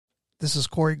This is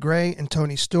Corey Gray and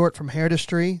Tony Stewart from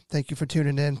Hairdustry. Thank you for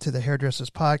tuning in to the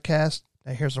Hairdressers Podcast.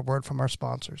 Now here's a word from our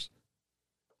sponsors.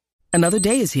 Another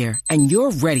day is here, and you're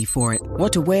ready for it.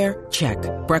 What to wear? Check.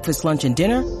 Breakfast, lunch, and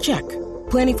dinner? Check.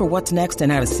 Planning for what's next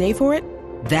and how to save for it?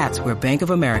 That's where Bank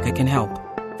of America can help.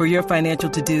 For your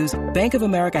financial to-dos, Bank of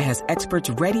America has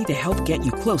experts ready to help get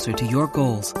you closer to your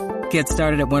goals. Get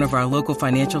started at one of our local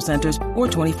financial centers or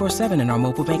 24/7 in our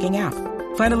mobile banking app.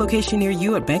 Find a location near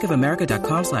you at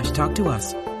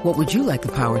bankofamerica.com/talktous. What would you like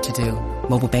the power to do?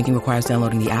 Mobile banking requires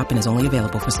downloading the app and is only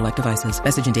available for select devices.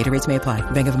 Message and data rates may apply.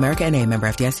 Bank of America N.A., member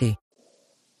FDIC.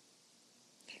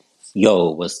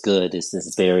 Yo, what's good? This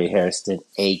is Barry Hairston,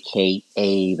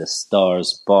 a.k.a. The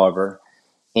Stars Barber.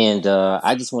 And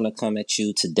I just want to come at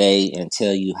you today and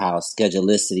tell you how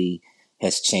Schedulicity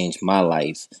has changed my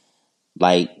life.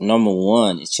 Like, number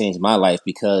one, it changed my life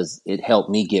because it helped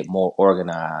me get more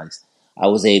organized. I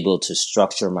was able to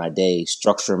structure my day,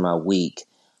 structure my week.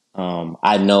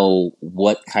 I know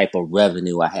what type of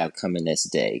revenue I have coming this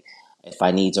day. If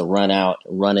I need to run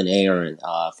an errand,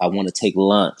 if I want to take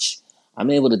lunch, I'm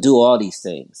able to do all these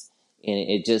things. And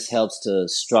it just helps to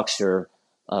structure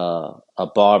a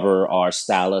barber or a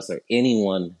stylist or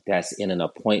anyone that's in an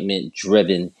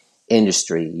appointment-driven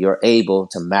industry. You're able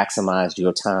to maximize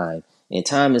your time. And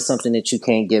time is something that you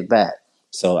can't get back.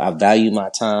 So I value my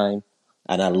time.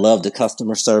 And I love the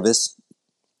customer service.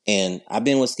 And I've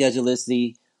been with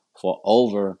Schedulicity for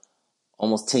over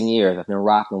almost 10 years. I've been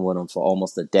rocking with them for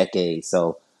almost a decade.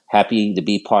 So happy to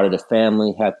be part of the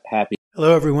family. Happy.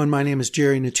 Hello, everyone. My name is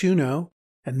Jerry Natuno,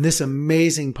 and this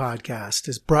amazing podcast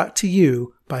is brought to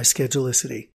you by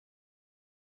Schedulicity.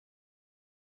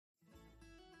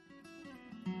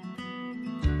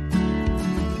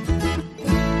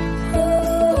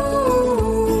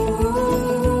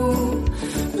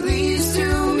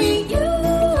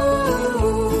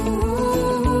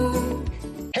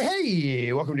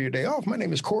 Welcome to your day off. My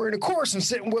name is Corey, and of course, I'm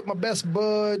sitting with my best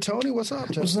bud, Tony. What's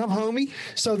up, Jeff? What's up, homie?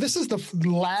 So this is the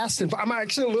last, and I'm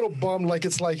actually a little bummed. I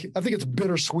think it's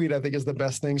bittersweet, I think is the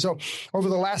best thing. So over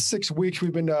the last 6 weeks,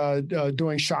 we've been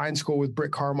doing Shine School with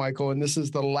Britt Carmichael, and this is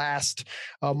the last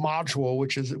module,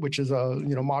 which is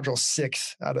module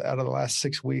 6 out of the last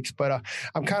 6 weeks. But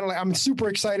I'm super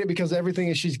excited because everything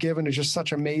that she's given is just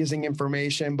such amazing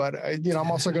information. But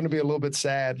I'm also going to be a little bit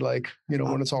sad,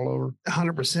 when it's all over.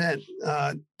 100%.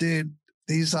 Dude,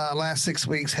 these last 6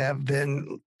 weeks have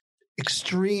been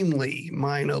extremely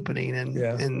mind-opening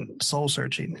and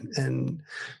soul-searching and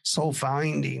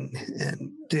soul-finding.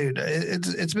 And, dude,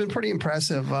 it's been pretty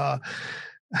impressive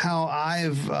how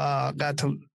I've got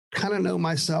to kind of know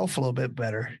myself a little bit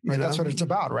better. That's what it's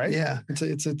about, right? Yeah.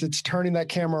 It's turning that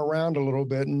camera around a little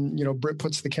bit. And, Britt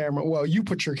puts the camera, well, you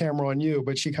put your camera on you,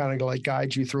 but she kind of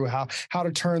guides you through how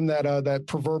to turn that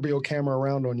proverbial camera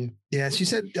around on you. Yeah, she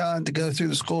said to go through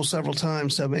the school several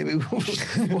times, so maybe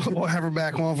we'll have her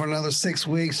back on for another 6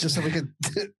 weeks just so we could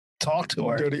talk to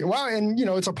her. Well, and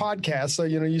it's a podcast, so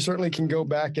you certainly can go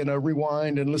back and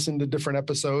rewind and listen to different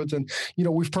episodes. And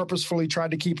we've purposefully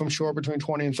tried to keep them short, between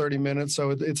 20 and 30 minutes, so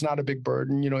it's not a big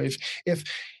burden. If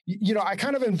I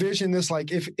kind of envision this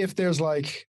if there's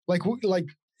like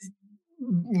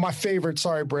my favorite,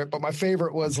 sorry, Britt, but my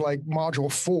favorite was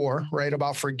module 4, right,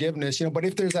 about forgiveness, but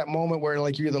if there's that moment where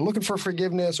you're either looking for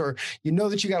forgiveness or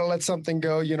that you got to let something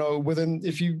go,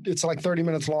 it's 30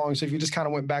 minutes long. So if you just kind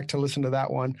of went back to listen to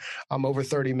that one, over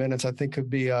 30 minutes, I think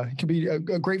could be a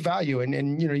great value.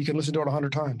 And you can listen to it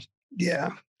 100 times.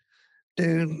 Yeah,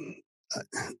 dude.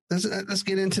 Let's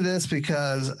get into this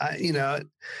because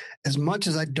as much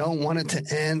as I don't want it to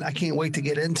end, I can't wait to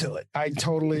get into it. I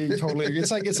totally.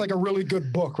 It's like a really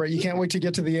good book, right? You can't wait to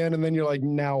get to the end, and then you're like,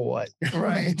 now what?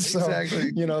 Right. So,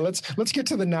 exactly. Let's get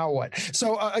to the now what.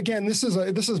 So again, this is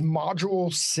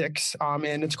module 6,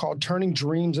 and it's called Turning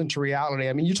Dreams into Reality.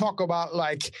 I mean, you talk about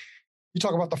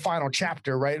the final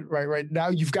chapter, right? Right now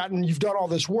you've done all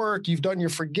this work, you've done your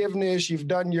forgiveness, you've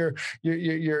done your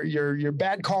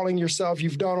bad calling yourself,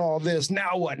 you've done all this.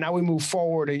 Now what? Now we move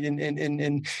forward, and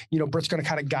Britt's going to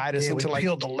kind of guide us into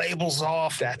peeled the labels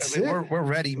off. That's it. We're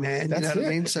ready, man. That's what I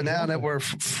mean? So now that we're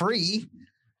freedom.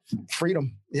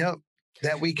 Yep.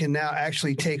 That we can now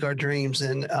actually take our dreams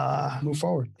and move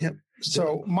forward. Yep.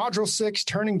 So module 6,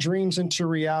 Turning Dreams into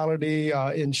Reality,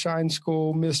 in Shine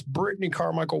School. Miss Brittany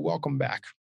Carmichael, welcome back.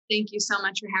 Thank you so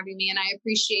much for having me. And I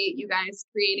appreciate you guys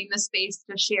creating the space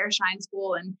to share Shine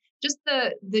School and just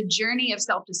the journey of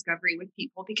self-discovery with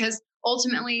people, because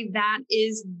ultimately that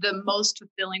is the most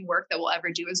fulfilling work that we'll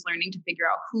ever do, is learning to figure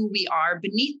out who we are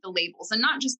beneath the labels, and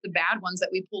not just the bad ones that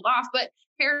we pulled off, but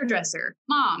hairdresser,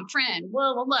 mom, friend,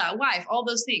 blah, blah, blah, wife, all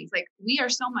those things. We are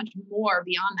so much more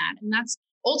beyond that. And that's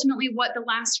ultimately what the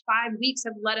last 5 weeks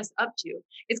have led us up to.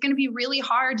 It's going to be really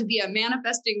hard to be a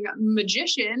manifesting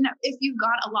magician if you've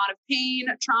got a lot of pain,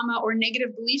 trauma, or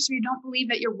negative beliefs, or you don't believe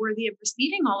that you're worthy of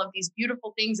receiving all of these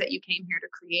beautiful things that you came here to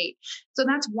create. So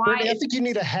that's why I think you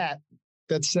need a hat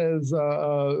that says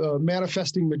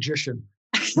manifesting magician.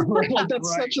 Like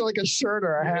that's such like a shirt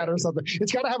or a hat or something.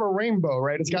 It's got to have a rainbow,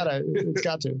 right? It's got to.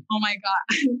 Oh my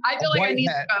God. I feel like I need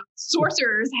a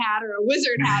sorcerer's hat or a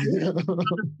wizard hat.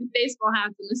 Baseball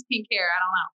hats and this pink hair. I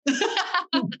don't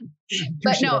know.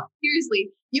 But no, seriously,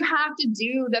 you have to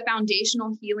do the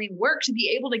foundational healing work to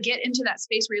be able to get into that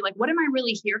space where you're like, what am I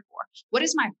really here for? What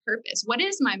is my purpose? What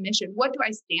is my mission? What do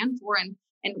I stand for?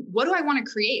 And what do I want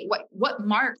to create? What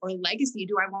mark or legacy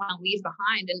do I want to leave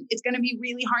behind? And it's going to be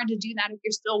really hard to do that if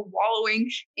you're still wallowing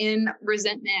in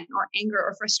resentment or anger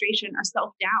or frustration or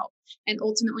self-doubt. And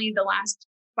ultimately, the last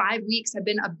 5 weeks have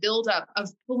been a buildup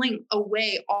of pulling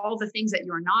away all the things that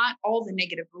you're not, all the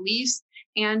negative beliefs,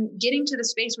 and getting to the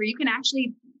space where you can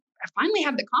actually finally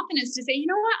have the confidence to say, you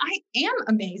know what, I am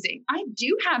amazing. I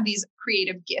do have these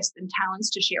creative gifts and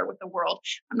talents to share with the world.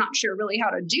 I'm not sure really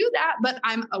how to do that, but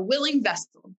I'm a willing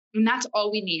vessel. And that's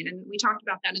all we need. And we talked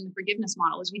about that in the forgiveness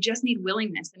model, is we just need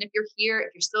willingness. And if you're here, if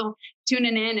you're still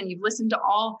tuning in and you've listened to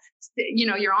all,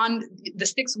 you're on the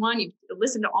 6th one, you've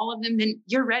listened to all of them, then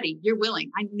you're ready, you're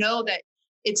willing. I know that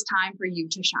it's time for you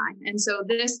to shine. And so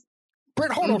this,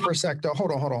 Britt, hold on for a sec, though.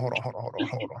 Hold on.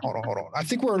 I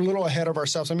think we're a little ahead of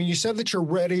ourselves. I mean, you said that you're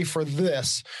ready for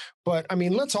this, but I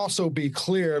mean, let's also be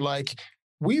clear. Like,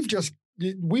 we've just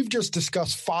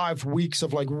discussed 5 weeks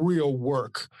of like real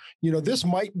work. This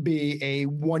might be a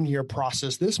 1-year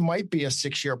process. This might be a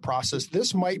 6-year process.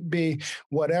 This might be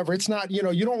whatever. It's not, you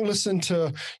don't listen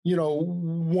to,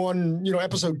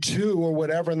 episode 2 or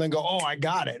whatever, and then go, oh, I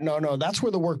got it. No, that's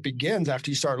where the work begins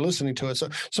after you start listening to it.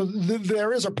 So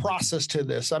there is a process to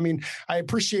this. I mean, I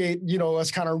appreciate, us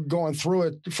kind of going through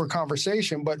it for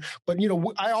conversation, but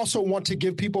I also want to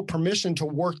give people permission to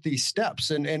work these steps.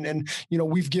 And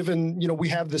we've given, we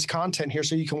have this content here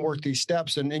so you can work these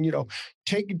steps and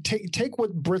take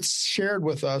what Britt's shared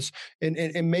with us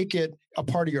and make it a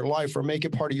part of your life, or make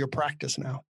it part of your practice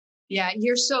now. Yeah,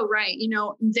 you're so right.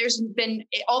 There's been,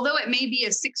 although it may be a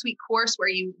 6-week course where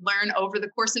you learn over the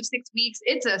course of 6 weeks,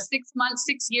 it's a 6 months,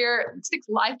 6 year, 6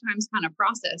 lifetimes kind of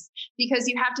process, because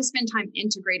you have to spend time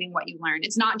integrating what you learn.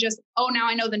 It's not just, oh, now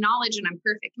I know the knowledge and I'm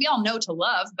perfect. We all know to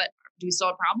love, but do we still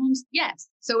have problems? Yes.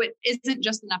 So it isn't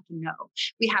just enough to know.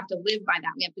 We have to live by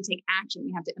that. We have to take action.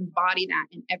 We have to embody that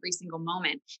in every single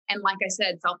moment. And like I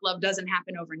said, self-love doesn't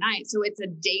happen overnight. So it's a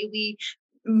daily,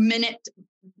 minute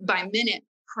by minute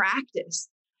practice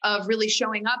of really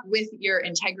showing up with your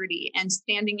integrity and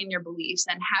standing in your beliefs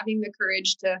and having the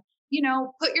courage to,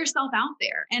 put yourself out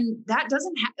there. And that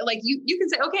doesn't you can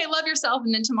say, okay, love yourself.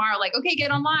 And then tomorrow, okay,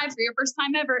 get on live for your first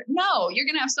time ever. No, you're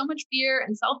going to have so much fear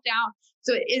and self-doubt.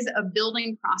 So it is a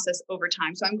building process over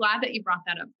time. So I'm glad that you brought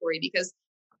that up, Corey, because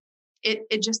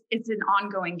it's an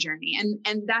ongoing journey.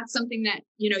 And that's something that,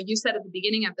 you said at the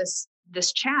beginning of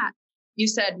this chat, you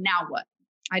said, now what?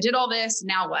 I did all this.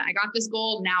 Now what? I got this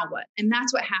goal. Now what? And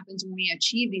that's what happens when we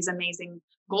achieve these amazing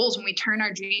goals, when we turn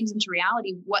our dreams into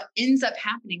reality. What ends up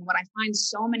happening, what I find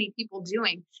so many people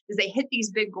doing, is they hit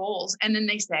these big goals and then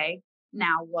they say,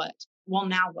 now what? Well,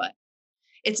 now what?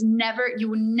 You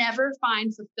will never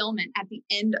find fulfillment at the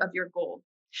end of your goal.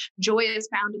 Joy is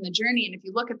found in the journey. And if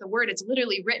you look at the word, it's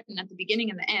literally written at the beginning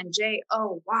and the end,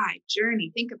 J-O-Y,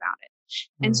 journey. Think about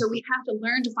it. And so we have to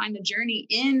learn to find the journey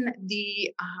in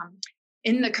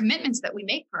the commitments that we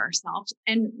make for ourselves,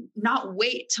 and not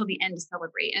wait till the end to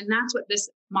celebrate. And that's what this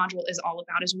module is all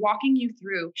about, is walking you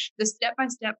through the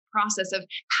step-by-step process of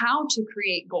how to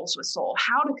create goals with soul,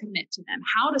 how to commit to them,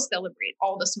 how to celebrate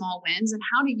all the small wins, and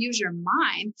how to use your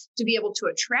mind to be able to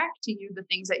attract to you the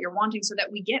things that you're wanting, so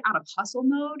that we get out of hustle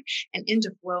mode and into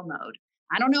flow mode.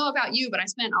 I don't know about you, but I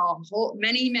spent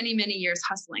many, many, many years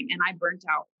hustling, and I burnt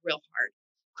out real hard,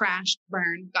 crashed,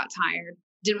 burned, got tired.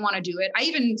 Didn't want to do it. I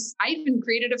even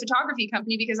created a photography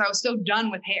company because I was so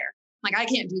done with hair. I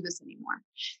can't do this anymore.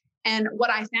 And what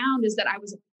I found is that I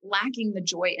was lacking the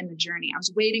joy in the journey. I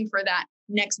was waiting for that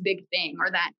next big thing,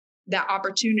 or that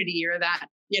opportunity, or that,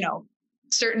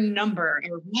 certain number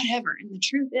or whatever. And the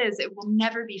truth is, it will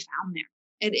never be found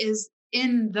there. It is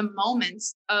in the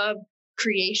moments of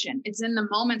creation. It's in the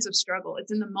moments of struggle.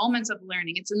 It's in the moments of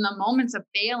learning. It's in the moments of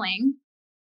failing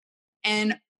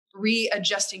and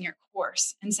readjusting your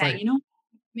course and saying, right,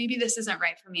 maybe this isn't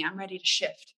right for me. I'm ready to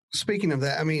shift. Speaking of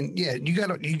that, I mean, yeah, you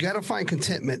gotta find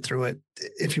contentment through it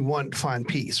if you want to find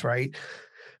peace, right?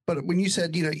 But when you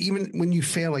said, even when you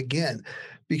fail again,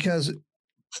 because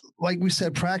like we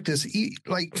said, practice.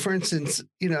 Like, for instance,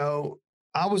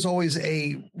 I was always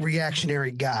a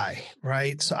reactionary guy,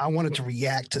 right? So I wanted to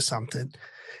react to something.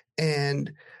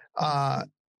 And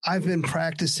I've been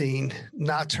practicing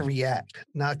not to react,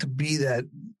 not to be that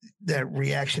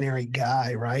reactionary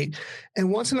guy, right?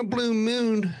 And once in a blue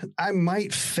moon, I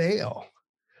might fail,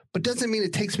 but doesn't mean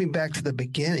it takes me back to the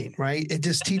beginning, right? It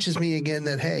just teaches me again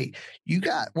that, hey, you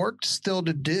got work still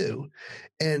to do.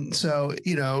 And so,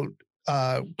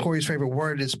 Corey's favorite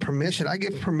word is permission. I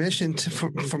give permission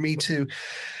for me to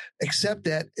accept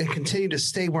that and continue to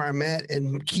stay where I'm at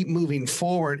and keep moving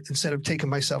forward instead of taking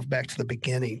myself back to the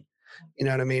beginning. You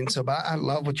know what I mean? So, but I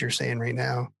love what you're saying right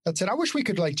now. That's it. I wish we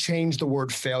could change the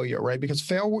word failure, right? Because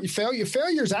failure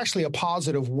is actually a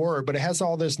positive word, but it has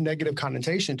all this negative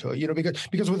connotation to it,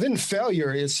 because within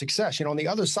failure is success. On the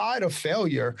other side of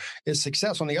failure is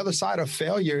success. On the other side of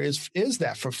failure is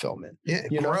that fulfillment. Yeah,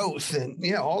 growth and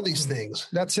all these things.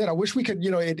 That's it. I wish we could,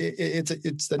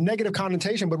 it's the negative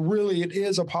connotation, but really it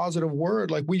is a positive word.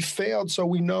 Like, we failed, so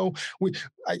we know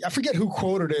I forget who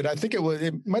quoted it. I think it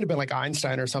might have been like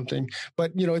Einstein or something,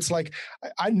 but it's like,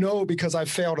 I know because I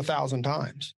failed 1,000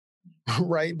 times,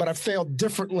 right? But I failed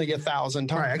differently 1,000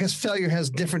 times. Right. I guess failure has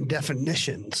different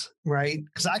definitions, right?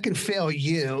 Because I can fail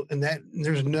you, and that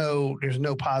there's no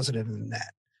positive in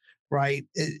that, right?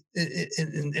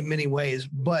 In many ways,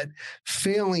 but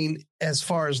failing as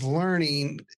far as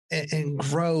learning and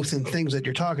growth and things that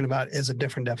you're talking about is a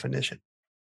different definition.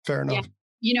 Fair enough. Yeah.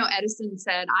 Edison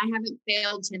said, I haven't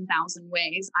failed 10,000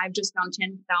 ways. I've just found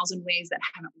 10,000 ways that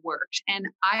haven't worked. And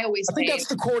I think that's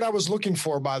the quote I was looking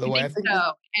for, by the way. I think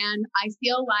so. And I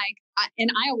feel like,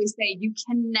 I always say, you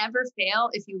can never fail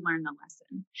if you learn the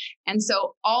lesson. And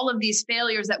so all of these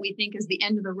failures that we think is the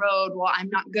end of the road, well, I'm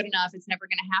not good enough, it's never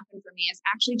going to happen for me, is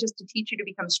actually just to teach you to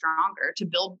become stronger, to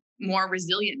build more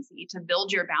resiliency, to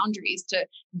build your boundaries, to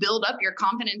build up your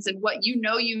confidence in what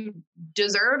you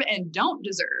deserve and don't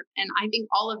deserve. And I think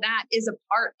all of that is a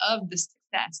part of the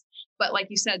success. But like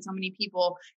you said, so many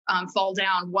people fall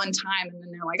down one time and then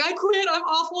they're like, I quit, I'm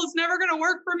awful, it's never going to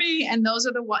work for me. And those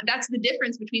are that's the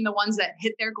difference between the ones that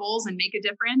hit their goals and make a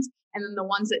difference and then the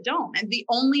ones that don't. And the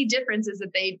only difference is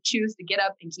that they choose to get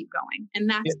up and keep going. And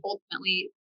that's ultimately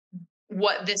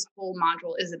what this whole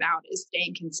module is about, is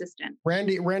staying consistent.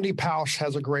 Randy Pausch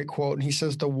has a great quote, and he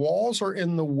says, the walls are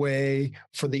in the way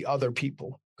for the other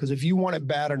people. Because if you want it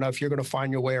bad enough, you're going to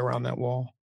find your way around that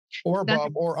wall, or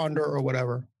above or under or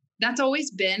whatever. That's always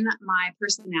been my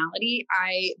personality.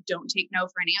 I don't take no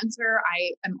for an answer.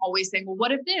 I am always saying, well,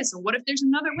 what if this? Or what if there's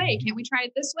another way? Can't we try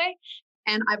it this way?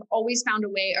 And I've always found a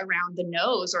way around the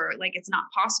no's, or like it's not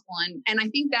possible. And I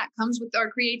think that comes with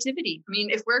our creativity. I mean,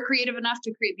 if we're creative enough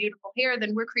to create beautiful hair,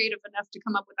 then we're creative enough to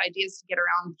come up with ideas to get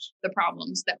around the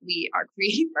problems that we are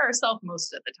creating for ourselves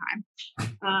most of the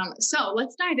time. So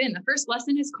let's dive in. The first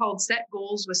lesson is called Set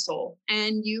Goals with Soul.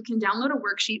 And you can download a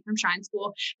worksheet from Shine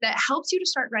School that helps you to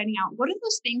start writing out what are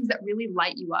those things that really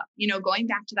light you up. You know, going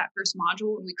back to that first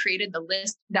module when we created the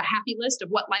list, the happy list of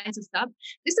what lights us up,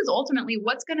 this is ultimately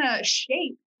what's going to shape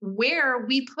where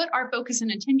we put our focus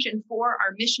and attention for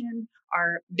our mission,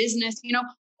 our business. You know,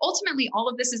 ultimately, all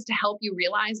of this is to help you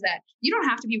realize that you don't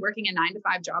have to be working a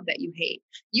 9-to-5 job that you hate.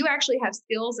 You actually have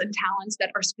skills and talents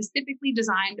that are specifically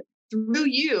designed through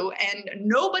you, and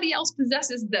nobody else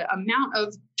possesses the amount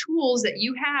of tools that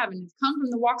you have and have come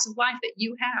from the walks of life that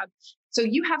you have. So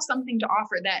you have something to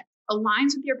offer that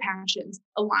aligns with your passions,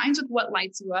 aligns with what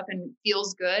lights you up and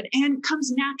feels good, and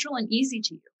comes natural and easy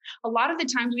to you. A lot of the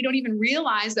times we don't even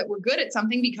realize that we're good at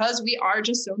something because we are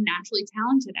just so naturally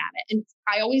talented at it. And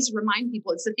I always remind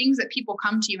people, it's the things that people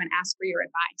come to you and ask for your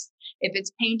advice. If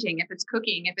it's painting, if it's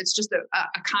cooking, if it's just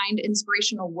a kind,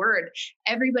 inspirational word,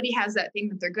 everybody has that thing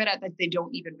that they're good at that they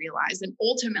don't even realize. And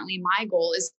ultimately, my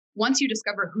goal is, once you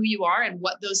discover who you are and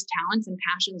what those talents and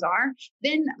passions are,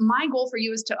 then my goal for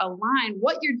you is to align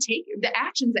what you're taking, the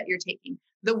actions that you're taking,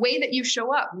 the way that you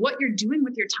show up, what you're doing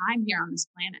with your time here on this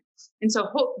planet. And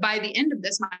so by the end of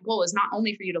this, my goal is not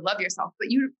only for you to love yourself, but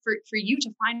for you to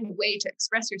find a way to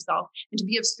express yourself and to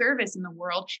be of service in the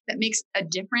world that makes a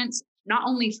difference, not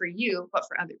only for you, but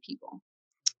for other people.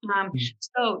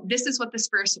 So this is what this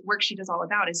first worksheet is all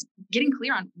about, is getting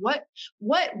clear on what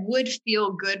would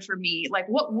feel good for me. Like,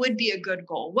 what would be a good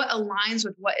goal? What aligns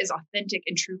with what is authentic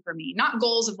and true for me? Not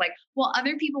goals of like, well,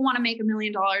 other people want to make $1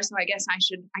 million, so I guess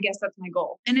that's my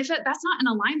goal. And if that's not in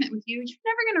alignment with you, you're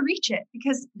never going to reach it,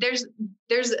 because there's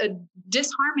a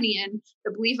disharmony in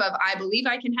the belief of, I believe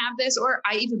I can have this, or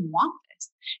I even want this.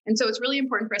 And so it's really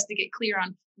important for us to get clear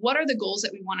on what are the goals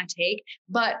that we want to take,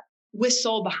 but with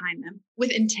soul behind them,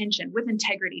 with intention, with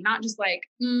integrity, not just like,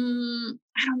 I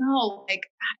don't know, like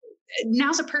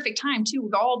now's a perfect time too.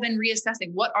 We've all been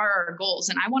reassessing what are our goals.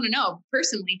 And I want to know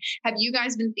personally, have you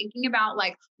guys been thinking about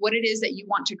like what it is that you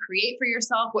want to create for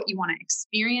yourself, what you want to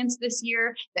experience this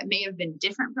year that may have been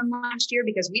different from last year?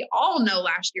 Because we all know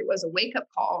last year was a wake-up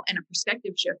call and a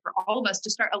perspective shift for all of us to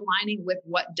start aligning with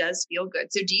what does feel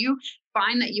good. So do you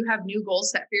find that you have new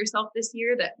goals set for yourself this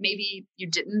year that maybe you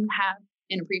didn't have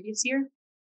in a previous year?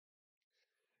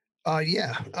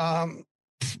 Yeah.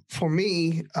 For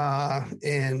me,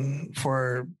 and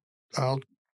for, I'll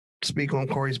speak on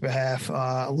Corey's behalf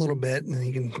a little bit, and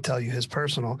he can tell you his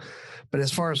personal. But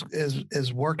as far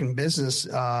as work and business,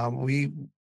 we,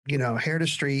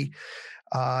 Heritage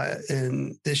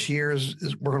and this year is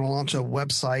we're going to launch a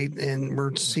website, and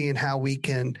we're seeing how we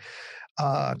can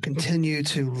continue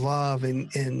to love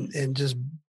and just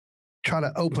try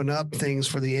to open up things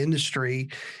for the industry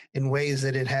in ways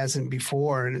that it hasn't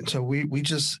before. And so we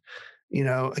just,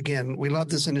 again, we love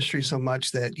this industry so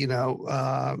much that,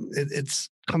 it's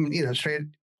coming, straight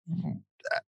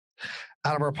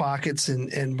out of our pockets,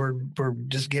 and we're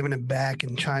just giving it back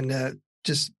and trying to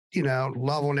just,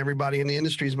 love on everybody in the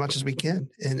industry as much as we can.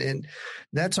 And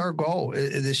that's our goal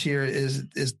this year is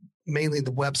mainly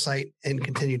the website, and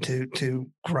continue to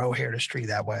grow Heritage Tree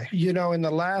that way. In the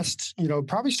last,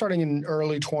 probably starting in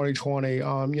early 2020,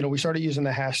 we started using the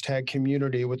hashtag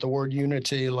community with the word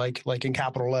unity, like in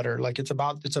capital letter. Like it's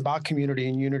about community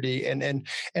and unity. And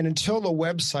until the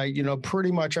website,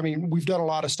 pretty much, we've done a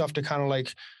lot of stuff to kind of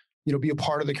like, be a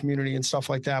part of the community and stuff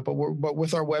like that. But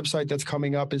with our website that's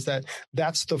coming up,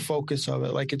 that's the focus of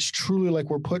it. Like it's truly like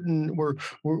we're putting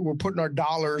our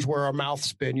dollars where our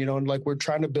mouths been, and like we're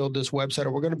trying to build this website,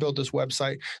 or we're going to build this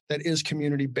website that is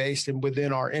community based and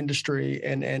within our industry.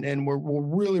 And we're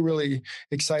really, really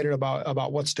excited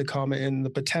about what's to come and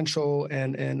the potential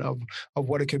and of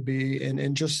what it could be.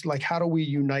 And just like, how do we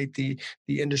unite the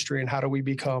industry, and how do we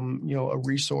become, a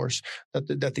resource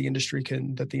that the industry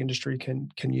can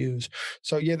use.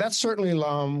 So yeah, that's certainly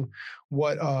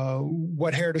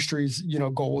what Heritage Tree's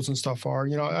goals and stuff are.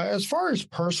 As far as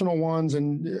personal ones,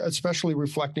 and especially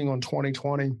reflecting on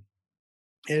 2020,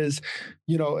 is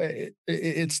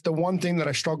it's the one thing that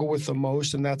I struggle with the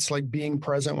most, and that's like being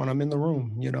present when I'm in the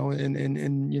room,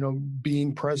 and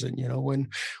being present. When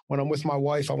I'm with my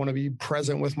wife, I want to be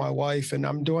present with my wife, and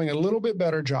I'm doing a little bit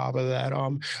better job of that.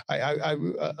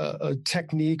 A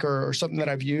technique or something that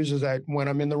I've used is that when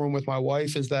I'm in the room with my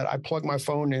wife, is that I plug my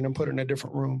phone in and put it in a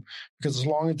different room, because as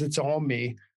long as it's on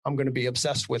me, I'm going to be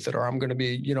obsessed with it, or I'm going to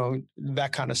be,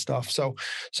 that kind of stuff. So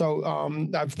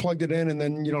I've plugged it in and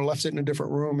then, left it in a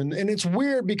different room. And it's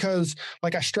weird because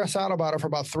like I stress out about it for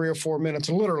about 3 or 4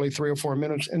 minutes, literally 3 or 4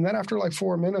 minutes. And then after like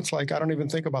 4 minutes, like I don't even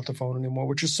think about the phone anymore,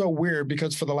 which is so weird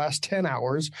because for the last 10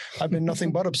 hours, I've been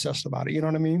nothing but obsessed about it. You know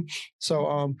what I mean? So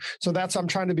I'm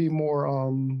trying to be more,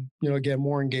 again,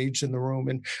 more engaged in the room.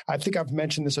 And I think I've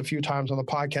mentioned this a few times on the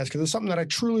podcast because it's something that I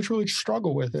truly, truly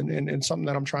struggle with, and something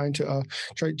that I'm trying to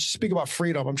speak about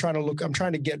freedom. I'm trying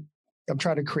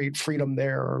to create freedom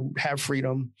there, or have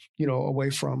freedom, away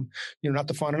from, not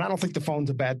the phone. And I don't think the phone's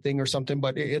a bad thing or something,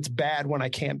 but it's bad when I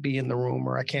can't be in the room,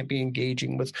 or I can't be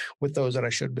engaging with those that I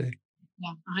should be.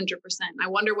 Yeah, 100%. I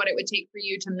wonder what it would take for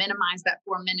you to minimize that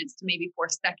 4 minutes to maybe 4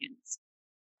 seconds.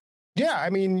 Yeah,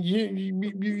 you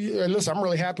listen, I'm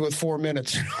really happy with 4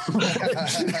 minutes.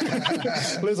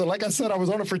 Listen, like I said, I was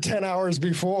on it for 10 hours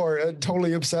before,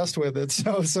 totally obsessed with it.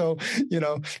 So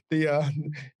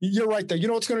you're right there. You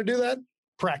know what's going to do that?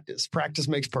 Practice. Practice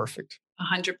makes perfect.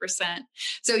 100%.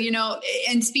 So,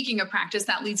 and speaking of practice,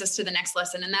 that leads us to the next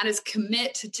lesson, and that is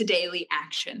commit to daily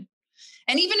action.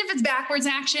 And even if it's backwards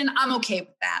action, I'm okay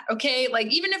with that. Okay. Like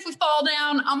even if we fall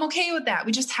down, I'm okay with that.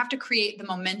 We just have to create the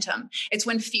momentum. It's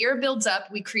when fear builds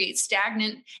up, we create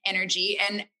stagnant energy,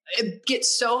 and it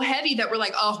gets so heavy that we're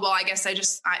like, oh, well, I guess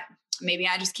maybe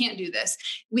I just can't do this.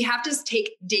 We have to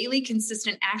take daily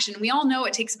consistent action. We all know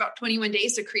it takes about 21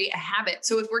 days to create a habit.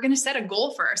 So if we're going to set a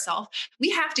goal for ourselves, we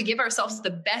have to give ourselves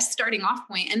the best starting off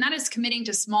point. And that is committing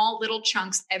to small little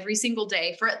chunks every single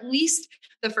day for at least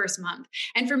the first month.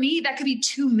 And for me, that could be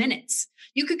 2 minutes.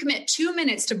 You could commit 2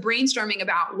 minutes to brainstorming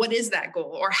about what is that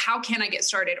goal, or how can I get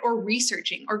started, or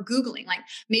researching or Googling. Like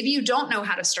maybe you don't know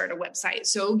how to start a website,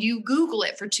 so you Google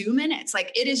it for 2 minutes.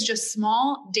 Like it is just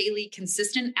small, daily,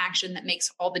 consistent action that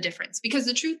makes all the difference, because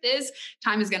the truth is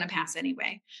time is going to pass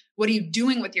anyway. What are you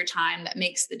doing with your time that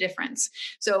makes the difference?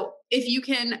 So if you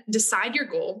can decide your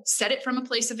goal, set it from a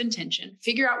place of intention,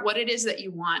 figure out what it is that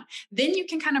you want, then you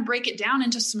can kind of break it down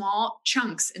into small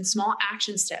chunks and small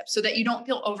action steps so that you don't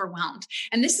feel overwhelmed.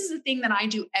 And this is the thing that I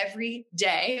do every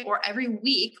day or every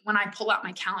week when I pull out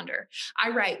my calendar. I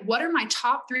write, what are my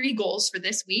top 3 goals for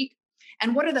this week?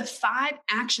 And what are the 5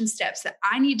 action steps that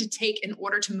I need to take in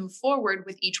order to move forward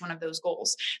with each one of those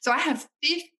goals? So I have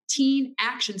 15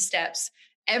 action steps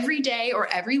every day or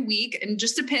every week, and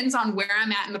just depends on where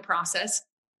I'm at in the process,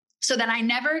 so that I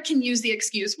never can use the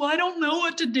excuse, well, I don't know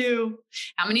what to do.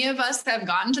 How many of us have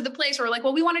gotten to the place where we're like,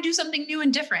 well, we want to do something new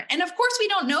and different. And of course we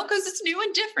don't know because it's new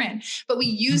and different, but we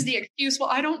use the excuse, well,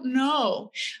 I don't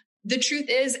know. The truth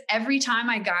is, every time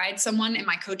I guide someone in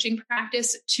my coaching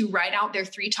practice to write out their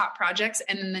 3 top projects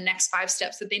and then the next 5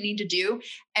 steps that they need to do,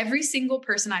 every single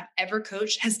person I've ever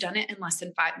coached has done it in less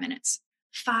than 5 minutes.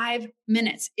 5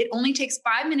 minutes. It only takes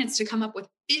 5 minutes to come up with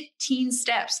 15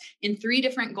 steps in 3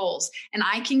 different goals. And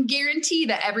I can guarantee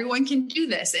that everyone can do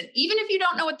this. And even if you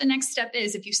don't know what the next step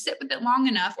is, if you sit with it long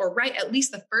enough or write at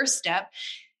least the first step,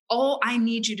 all I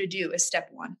need you to do is step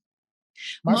 1.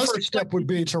 My first step would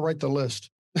be to write the list.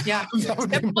 Yeah. Step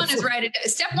 1 is write it.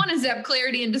 Step 1 is have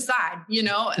clarity and decide,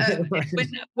 right.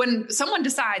 when someone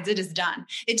decides, it is done.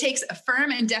 It takes a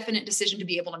firm and definite decision to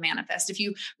be able to manifest. If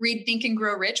you read Think and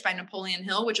Grow Rich by Napoleon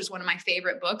Hill, which is one of my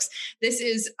favorite books, this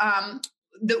is,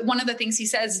 one of the things he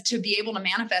says to be able to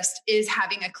manifest is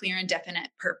having a clear and definite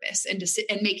purpose and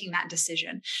making that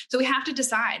decision. So we have to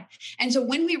decide. And so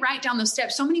when we write down those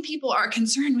steps, so many people are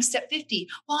concerned with step 50.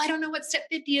 Well, I don't know what step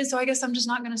 50 is, so I guess I'm just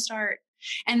not going to start.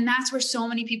 And that's where so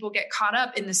many people get caught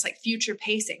up in this like future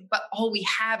pacing, but all we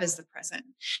have is the present.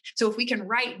 So if we can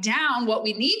write down what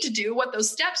we need to do, what those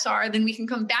steps are, then we can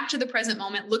come back to the present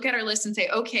moment, look at our list and say,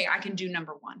 okay, I can do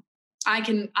number 1. I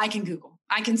can Google.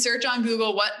 I can search on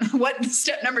Google what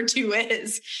step number 2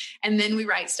 is. And then we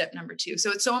write step number 2.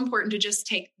 So it's so important to just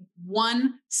take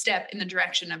 1 step in the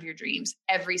direction of your dreams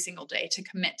every single day, to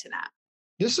commit to that.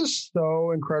 This is so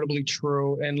incredibly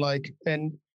true. And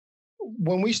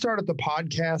when we started the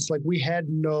podcast, we had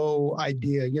no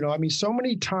idea, so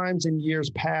many times in years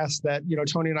past that,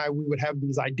 Tony and I, we would have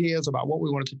these ideas about what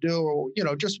we wanted to do, or,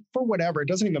 just for whatever, it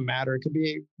doesn't even matter. It could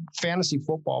be fantasy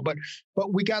football, but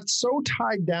we got so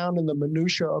tied down in the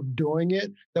minutia of doing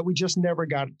it that we just never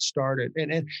got started.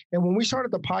 And when we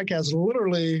started the podcast,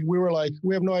 literally we were like,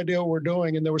 we have no idea what we're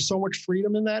doing. And there was so much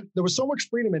freedom in that. There was so much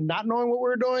freedom in not knowing what we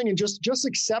were doing and just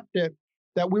accept it,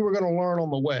 that we were going to learn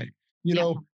on the way,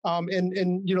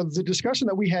 the discussion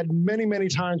that we had many, many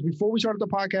times before we started the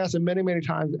podcast and many, many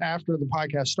times after the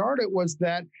podcast started was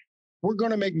that we're going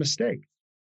to make mistakes,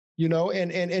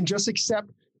 and just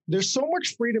accept there's so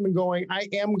much freedom in going, I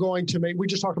am going to make, we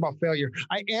just talked about failure.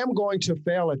 I am going to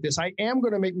fail at this. I am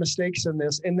going to make mistakes in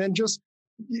this. And then just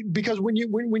because when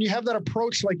you have that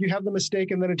approach, you have the mistake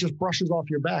and then it just brushes off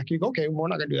your back. You go, okay, we're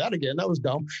not going to do that again. That was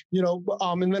dumb,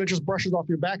 and then it just brushes off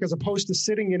your back, as opposed to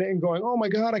sitting in it and going, oh my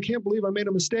God, I can't believe I made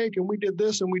a mistake and we did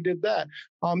this and we did that.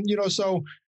 So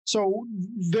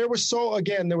there was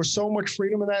so much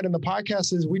freedom in that. And the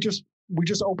podcast is we just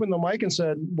opened the mic and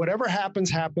said, whatever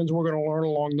happens, we're going to learn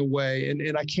along the way.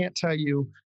 And I can't tell you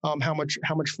how much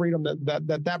freedom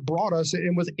that brought us,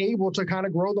 and was able to kind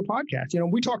of grow the podcast.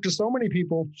 We talk to so many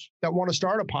people that want to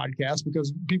start a podcast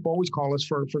because people always call us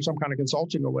for some kind of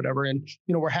consulting or whatever. And,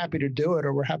 we're happy to do it,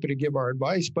 or we're happy to give our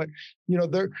advice. But, you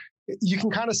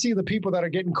can kind of see the people that are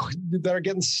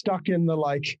getting stuck in the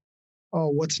oh,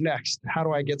 what's next? How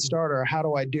do I get started? Or how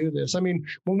do I do this? I mean,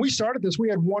 when we started this, we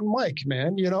had 1 mic,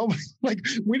 man,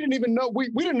 we didn't even know, we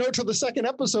didn't know till the 2nd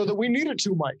episode that we needed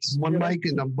 2 mics. 1 mic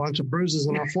and a bunch of bruises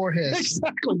on our foreheads.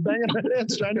 Exactly. Banging our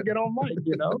heads trying to get on mic,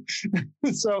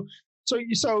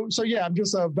 So yeah, I'm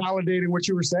just validating what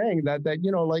you were saying, that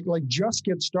just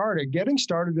get started. Getting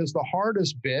started is the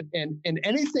hardest bit, and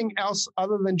anything else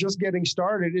other than just getting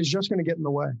started is just going to get in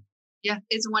the way. Yeah,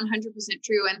 it's 100%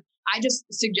 true. And I just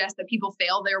suggest that people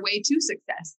fail their way to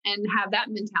success and have that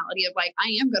mentality of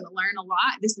I am going to learn a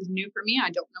lot. This is new for me. I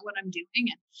don't know what I'm doing.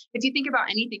 And if you think about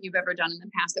anything you've ever done in the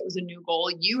past that was a new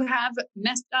goal, you have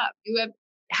messed up. You have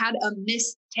had a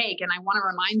mistake. And I want to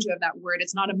remind you of that word.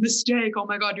 It's not a mistake. Oh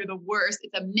my God, you're the worst.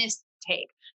 It's a mistake.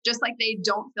 Just like they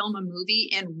don't film a movie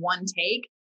in 1 take,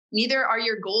 neither are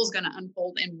your goals going to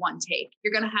unfold in 1 take.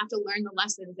 You're going to have to learn the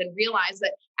lessons and realize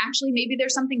that actually maybe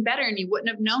there's something better, and you wouldn't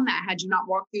have known that had you not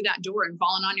walked through that door and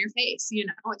fallen on your face.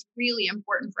 It's really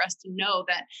important for us to know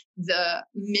that the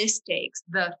mistakes,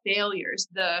 the failures,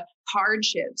 the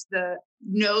hardships, the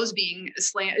no's being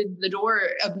slammed, the door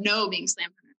of no being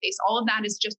slammed on our face, all of that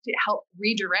is just to help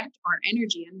redirect our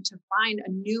energy and to find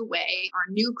a new way,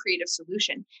 our new creative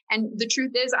solution. And the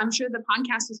truth is, I'm sure the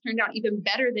podcast has turned out even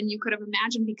better than you could have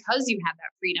imagined because you had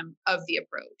that freedom of the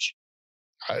approach.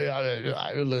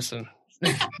 I listen,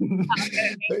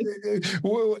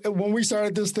 When we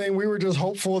started this thing, we were just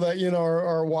hopeful that,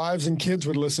 our wives and kids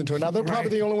would listen to it. Now, they're probably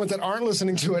the only ones that aren't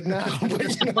listening to it now. But,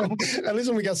 at least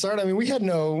when we got started, we had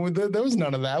there was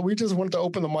none of that. We just wanted to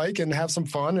open the mic and have some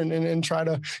fun and try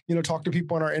to, talk to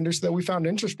people in our industry that we found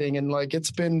interesting. And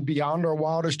it's been beyond our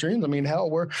wildest dreams. Hell,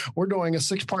 we're doing a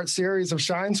 6-part series of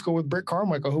Shine School with Britt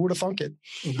Carmichael. Who would have thunk it?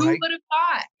 Right? Who would have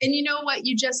thought? And you know what?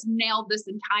 You just nailed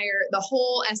the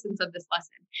whole essence of this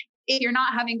lesson. If you're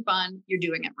not having fun, you're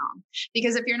doing it wrong.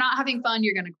 Because if you're not having fun,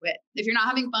 you're going to quit. If you're not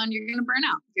having fun, you're going to burn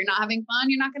out. If you're not having fun,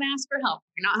 you're not going to ask for help.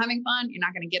 If you're not having fun, you're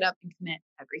not going to get up and commit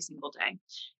every single day.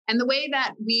 And the way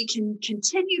that we can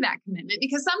continue that commitment,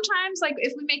 because sometimes,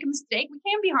 if we make a mistake, we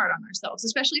can be hard on ourselves,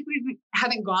 especially if we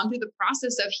haven't gone through the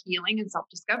process of healing and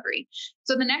self-discovery.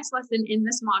 So the next lesson in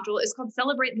this module is called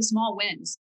Celebrate the Small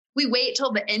Wins. We wait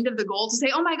till the end of the goal to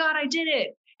say, oh my God, I did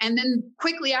it. And then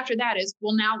quickly after that is,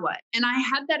 well, now what? And I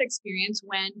had that experience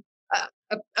when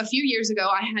a few years ago,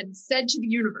 I had said to the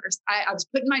universe, I was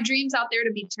putting my dreams out there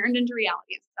to be turned into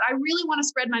reality. I really want to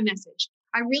spread my message.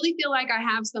 I really feel like I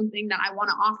have something that I want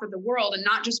to offer the world and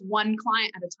not just one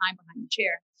client at a time behind the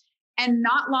chair. And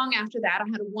not long after that, I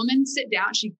had a woman sit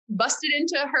down. She busted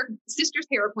into her sister's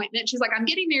hair appointment. She's like, I'm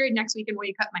getting married next week and will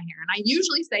you cut my hair? And I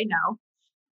usually say no.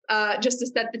 Just to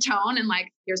set the tone and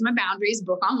here's my boundaries,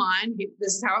 book online.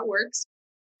 This is how it works.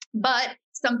 But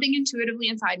something intuitively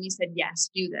inside me said, yes,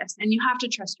 do this. And you have to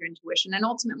trust your intuition. And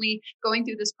ultimately going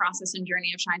through this process and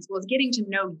journey of Shine School is getting to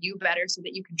know you better so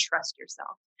that you can trust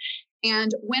yourself.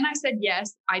 And when I said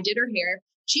yes, I did her hair.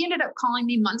 She ended up calling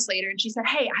me months later and she said,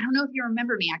 hey, I don't know if you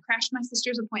remember me. I crashed my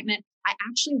sister's appointment. I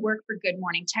actually work for Good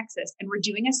Morning Texas and we're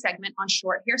doing a segment on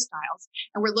short hairstyles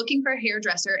and we're looking for a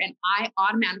hairdresser. And I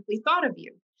automatically thought of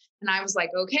you. And I was like,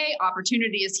 okay,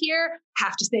 opportunity is here.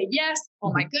 Have to say yes.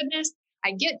 Oh my goodness.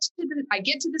 I get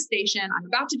to the station. I'm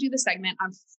about to do the segment.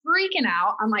 I'm freaking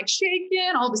out. I'm shaking,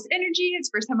 all this energy. It's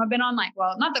the first time I've been on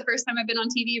not the first time I've been on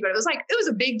TV, but it was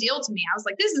a big deal to me. I was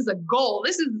like, this is a goal.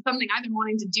 This is something I've been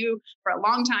wanting to do for a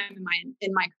long time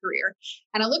in my career.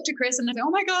 And I looked at Chris and I said, oh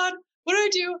my God, what do I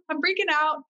do? I'm freaking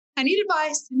out. I need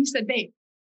advice. And he said, babe,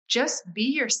 just be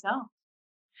yourself.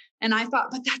 And I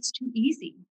thought, but that's too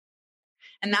easy.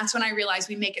 And that's when I realized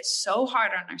we make it so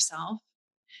hard on ourselves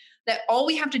that all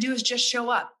we have to do is just show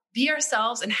up, be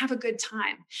ourselves, and have a good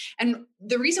time. And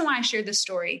the reason why I shared this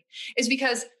story is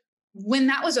because when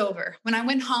that was over, when I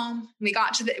went home, we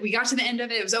got to the end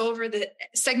of it, it was over, the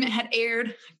segment had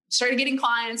aired, started getting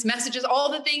clients, messages,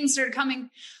 all the things started coming.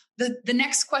 The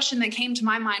next question that came to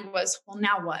my mind was, well,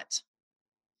 now what?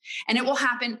 And it will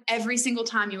happen every single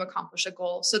time you accomplish a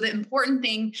goal. So the important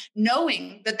thing,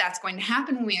 knowing that that's going to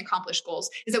happen when we accomplish goals,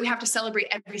 is that we have to celebrate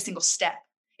every single step.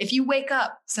 If you wake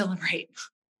up, celebrate.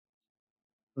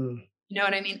 You know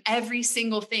what I mean? Every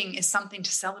single thing is something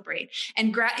to celebrate.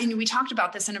 And we talked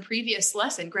about this in a previous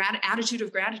lesson, attitude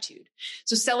of gratitude.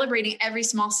 So celebrating every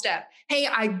small step. Hey,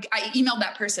 I emailed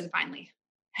that person finally.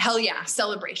 Hell yeah,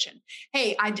 celebration.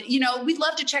 Hey, we'd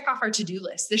love to check off our to-do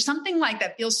list. There's something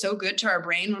that feels so good to our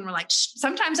brain when we're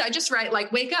sometimes I just write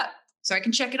wake up so I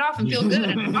can check it off and feel good.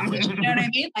 And accomplish, you know what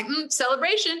I mean?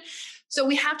 Celebration. So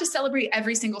we have to celebrate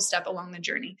every single step along the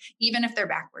journey, even if they're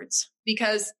backwards,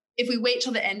 because if we wait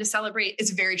till the end to celebrate,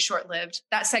 it's very short-lived.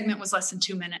 That segment was less than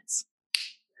 2 minutes.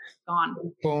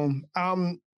 Gone.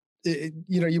 Boom.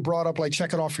 You brought up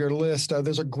check it off your list.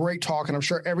 There's a great talk, and I'm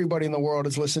sure everybody in the world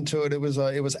has listened to it. It was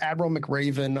Admiral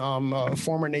McRaven,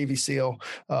 former Navy SEAL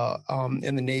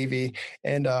in the Navy,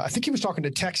 and I think he was talking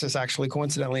to Texas. Actually,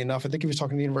 coincidentally enough, I think he was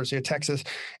talking to the University of Texas.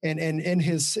 And in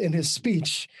his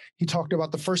speech, he talked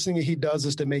about the first thing that he does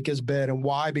is to make his bed, and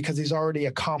why? Because he's already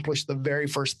accomplished the very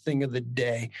first thing of the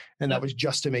day, and that was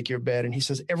just to make your bed. And he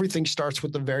says everything starts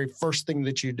with the very first thing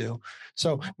that you do.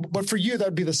 So, but for you,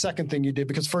 that'd be the second thing you did,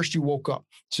 because first you woke up,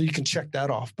 so you can check that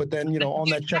off. But then, on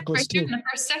that checklist too, in the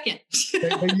first second.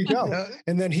 there you go.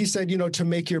 And then he said, to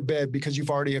make your bed, because you've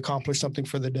already accomplished something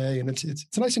for the day, and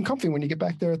it's nice and comfy when you get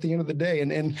back there at the end of the day.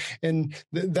 And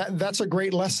that's a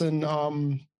great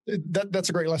lesson. That's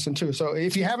a great lesson too. So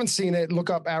if you haven't seen it,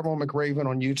 look up Admiral McRaven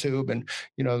on YouTube, and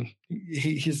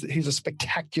he's a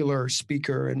spectacular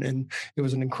speaker, and it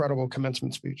was an incredible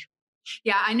commencement speech.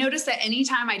 Yeah, I noticed that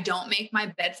anytime I don't make my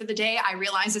bed for the day, I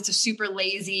realize it's a super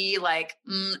lazy,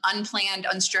 unplanned,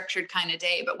 unstructured kind of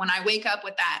day. But when I wake up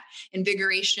with that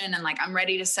invigoration and I'm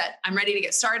ready to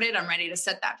get started, I'm ready to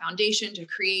set that foundation to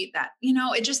create that,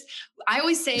 I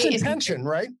always say it's intention,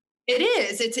 right? It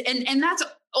is. And that's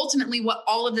ultimately what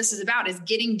all of this is about, is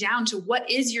getting down to what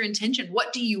is your intention?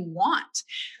 What do you want?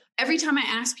 Every time I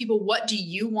ask people, what do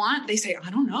you want? They say,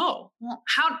 I don't know. Well,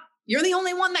 You're the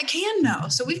only one that can know.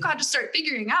 So we've got to start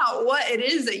figuring out what it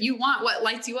is that you want, what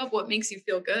lights you up, what makes you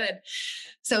feel good.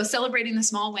 So celebrating the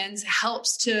small wins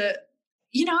helps to,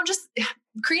 just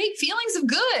create feelings of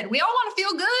good. We all want to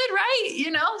feel good,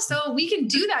 right? So we can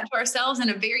do that to ourselves in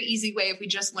a very easy way if we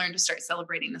just learn to start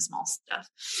celebrating the small stuff.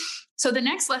 So the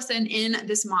next lesson in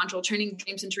this module, Turning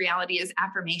Dreams into Reality, is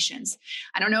affirmations.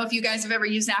 I don't know if you guys have ever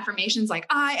used affirmations like,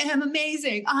 I am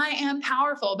amazing, I am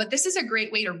powerful, but this is a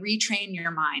great way to retrain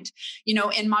your mind. In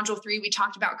module 3, we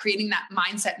talked about creating that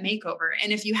mindset makeover.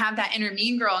 And if you have that inner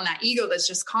mean girl and that ego that's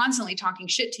just constantly talking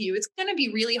shit to you, it's going to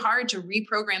be really hard to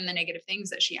reprogram the negative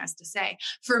things that she has to say.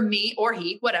 For me, or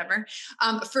he, whatever.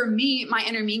 For me, my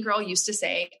inner mean girl used to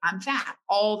say, I'm fat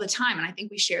all the time. And I think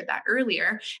we shared that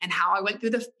earlier, and how I went through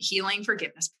the healing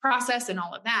forgiveness process and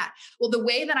all of that. Well, the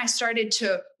way that I started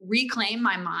to reclaim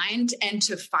my mind and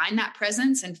to find that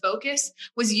presence and focus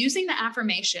was using the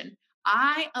affirmation,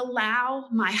 I allow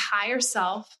my higher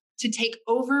self to take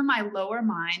over my lower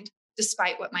mind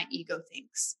despite what my ego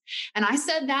thinks. And I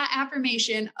said that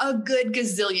affirmation a good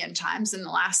gazillion times in the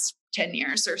last 10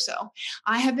 years or so.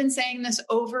 I have been saying this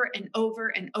over and over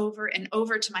and over and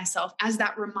over to myself as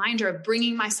that reminder of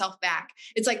bringing myself back.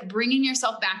 It's like bringing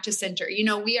yourself back to center.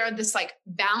 We are this like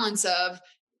balance of,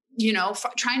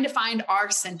 trying to find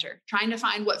our center, trying to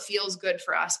find what feels good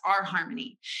for us, our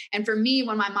harmony. And for me,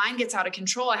 when my mind gets out of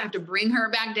control, I have to bring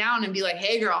her back down and be like,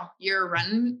 hey girl, you're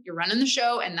running the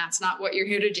show. And that's not what you're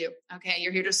here to do. Okay.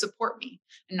 You're here to support me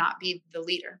and not be the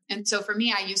leader. And so for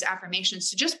me, I use affirmations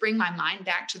to just bring my mind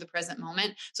back to the present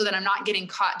moment so that I'm not getting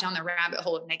caught down the rabbit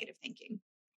hole of negative thinking.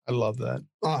 I love that.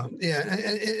 Yeah.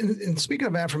 And speaking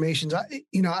of affirmations, I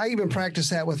even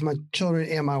practice that with my children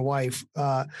and my wife.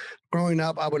 Growing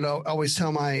up, I would always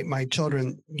tell my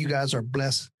children, you guys are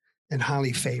blessed and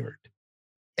highly favored.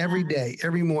 Every day,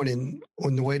 every morning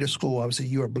on the way to school, I would say,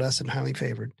 you are blessed and highly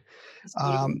favored.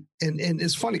 And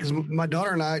it's funny because my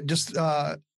daughter and I just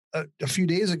a few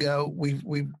days ago,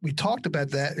 we talked about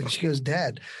that, and she goes,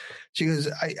 Dad, she goes,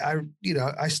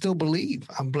 I still believe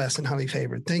I'm blessed and highly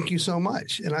favored. Thank you so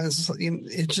much. And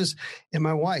it's just, and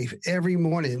my wife, every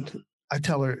morning I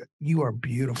tell her, you are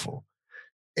beautiful.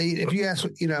 And if you ask,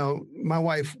 my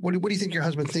wife, what do you think your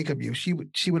husband think of you? She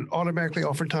would automatically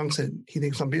off her tongue say, he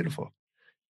thinks I'm beautiful.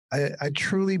 I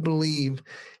truly believe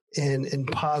in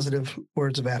positive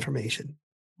words of affirmation.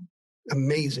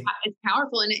 Amazing. It's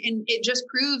powerful. And it just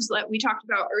proves, like we talked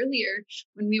about earlier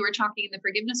when we were talking in the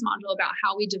forgiveness module about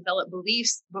how we develop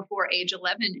beliefs before age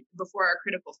 11, before our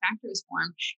critical factor is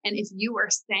formed. And if you are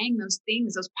saying those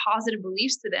things, those positive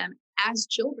beliefs to them as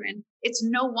children, it's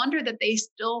no wonder that they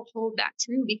still hold that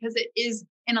true, because it is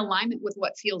in alignment with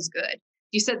what feels good.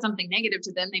 You said something negative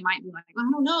to them, they might be like, I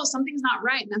don't know, something's not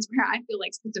right. And that's where I feel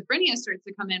like schizophrenia starts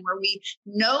to come in, where we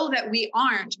know that we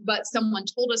aren't, but someone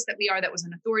told us that we are, that was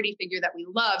an authority figure that we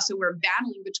love. So we're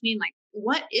battling between like,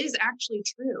 what is actually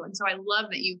true? And so I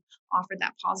love that you offered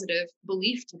that positive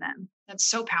belief to them. That's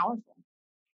so powerful.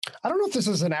 I don't know if this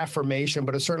is an affirmation,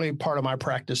 but it's certainly part of my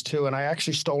practice too. And I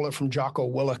actually stole it from Jocko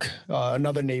Willink,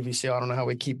 another Navy SEAL. I don't know how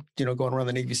we keep, going around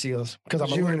the Navy SEALs,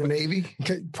 because you were in the Navy,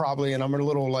 probably, and I'm a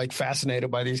little like fascinated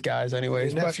by these guys,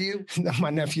 anyways. Your nephew? My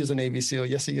nephew's a Navy SEAL.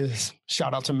 Yes, he is.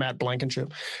 Shout out to Matt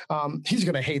Blankenship. He's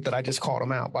going to hate that I just called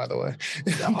him out, by the way.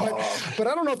 but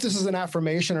I don't know if this is an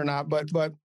affirmation or not.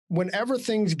 But whenever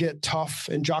things get tough,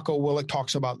 and Jocko Willink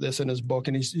talks about this in his book,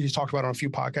 and he's talked about it on a few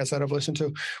podcasts that I've listened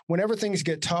to. Whenever things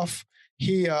get tough,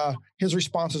 his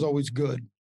response is always good.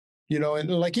 And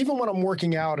like, even when I'm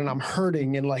working out and I'm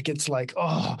hurting and like, it's like,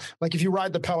 oh, like if you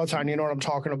ride the Peloton, you know what I'm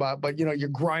talking about, but you're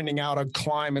grinding out a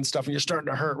climb and stuff and you're starting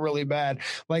to hurt really bad.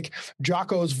 Like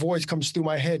Jocko's voice comes through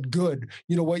my head. Good.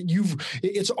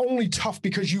 It's only tough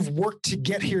because you've worked to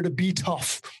get here to be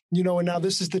tough, and now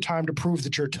this is the time to prove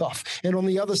that you're tough. And on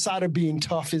the other side of being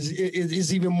tough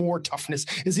is even more toughness,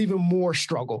 is even more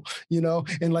struggle,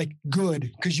 and like,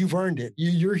 good, because you've earned it.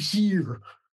 You're here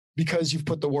because you've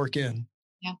put the work in.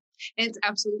 It's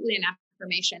absolutely an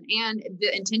affirmation. And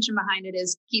the intention behind it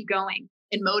is keep going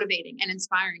and motivating and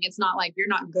inspiring. It's not like you're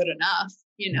not good enough,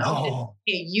 No.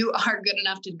 Hey, you are good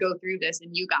enough to go through this and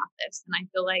you got this. And I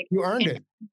feel like you earned it.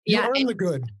 You earned the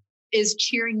good. Is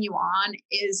cheering you on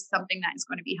is something that is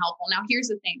going to be helpful. Now, here's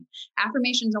the thing.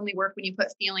 Affirmations only work when you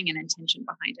put feeling and intention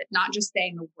behind it, not just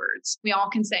saying the words. We all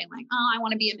can say like, oh, I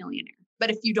want to be a millionaire. But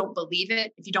if you don't believe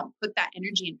it, if you don't put that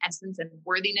energy and essence and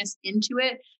worthiness into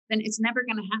it, then it's never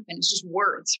going to happen. It's just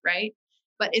words, right?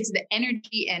 But it's the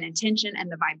energy and intention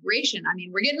and the vibration. I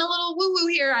mean, we're getting a little woo-woo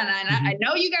here. And I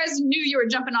know you guys knew you were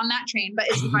jumping on that train, but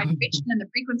it's the vibration and the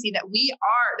frequency that we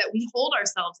hold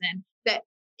ourselves in that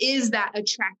is that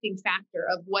attracting factor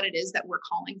of what it is that we're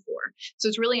calling for. So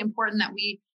it's really important that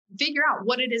we figure out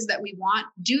what it is that we want,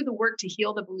 do the work to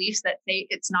heal the beliefs that say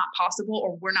it's not possible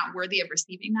or we're not worthy of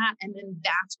receiving that. And then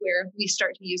that's where we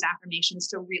start to use affirmations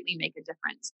to really make a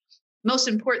difference. Most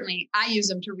importantly, I use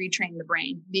them to retrain the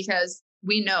brain because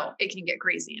we know it can get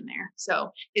crazy in there.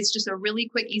 So it's just a really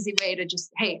quick, easy way to just,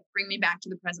 hey, bring me back to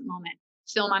the present moment.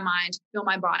 Fill my mind, fill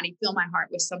my body, fill my heart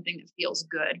with something that feels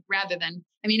good rather than,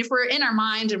 I mean, if we're in our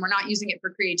mind and we're not using it for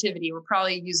creativity, we're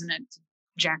probably using it to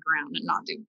jack around and not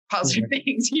do positive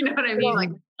things. You know what I mean?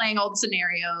 Like playing old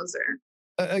scenarios or.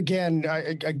 Again,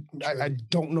 I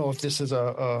don't know if this is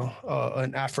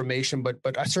an affirmation, but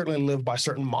I certainly live by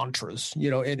certain mantras, you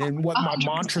know, and what my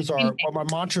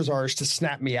mantras are is to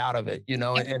snap me out of it, you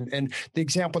know, and the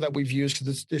example that we've used,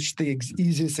 because it's the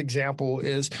easiest example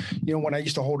is, you know, when I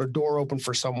used to hold a door open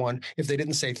for someone, if they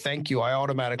didn't say thank you, I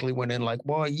automatically went in like,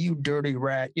 well, you dirty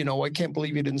rat, you know, I can't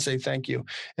believe you didn't say thank you.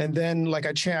 And then like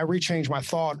I rechanged my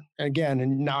thought again,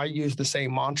 and now I use the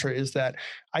same mantra is that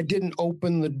I didn't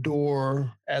open the door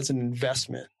as an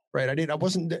investment, right?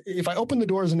 If I opened the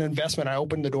door as an investment, I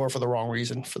opened the door for the wrong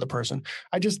reason for the person.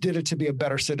 I just did it to be a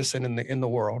better citizen in the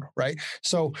world, right?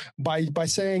 So by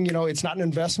saying, you know, it's not an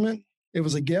investment, it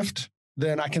was a gift,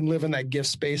 then I can live in that gift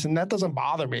space. And that doesn't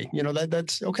bother me. You know,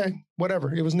 that's okay,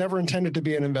 whatever. It was never intended to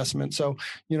be an investment. So,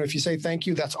 you know, if you say thank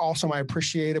you, that's awesome. I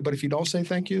appreciate it. But if you don't say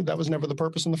thank you, that was never the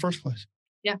purpose in the first place.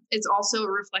 Yeah, it's also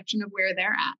a reflection of where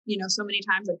they're at. You know, so many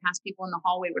times I pass people in the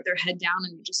hallway with their head down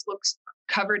and it just looks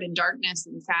covered in darkness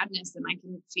and sadness. And I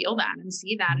can feel that and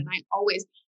see that. And I always,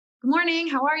 good morning,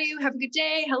 how are you? Have a good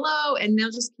day. Hello. And they'll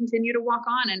just continue to walk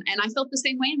on. And I felt the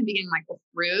same way in the beginning, like, well,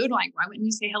 rude. Like, why wouldn't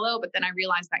you say hello? But then I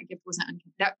realized that gift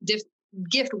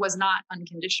was not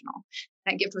unconditional.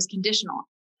 That gift was conditional.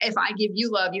 If I give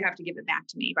you love, you have to give it back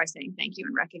to me by saying thank you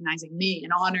and recognizing me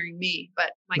and honoring me.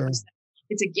 But like you said,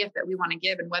 it's a gift that we want to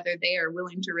give, and whether they are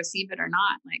willing to receive it or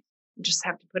not, like we just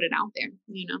have to put it out there,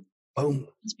 you know? Oh,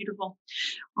 it's beautiful.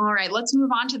 All right, let's move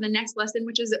on to the next lesson,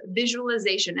 which is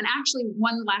visualization. And actually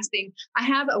one last thing, I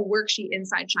have a worksheet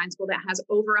inside Shine School that has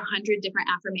over 100 different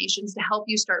affirmations to help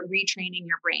you start retraining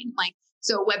your brain. Like,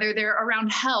 so whether they're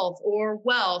around health or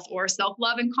wealth or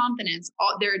self-love and confidence,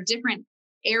 there are different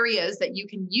areas that you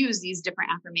can use these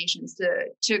different affirmations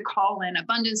to call in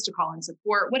abundance, to call in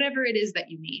support, whatever it is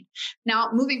that you need. Now,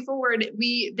 moving forward,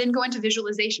 we then go into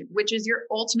visualization, which is your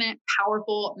ultimate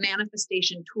powerful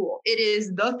manifestation tool. It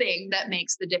is the thing that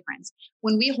makes the difference.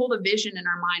 When we hold a vision in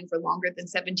our mind for longer than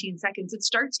 17 seconds, it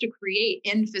starts to create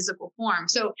in physical form.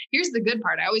 So here's the good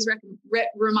part. I always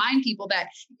remind people that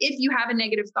if you have a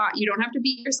negative thought, you don't have to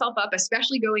beat yourself up,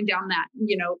 especially going down that,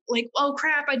 you know, like, oh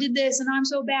crap, I did this and I'm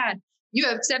so bad. You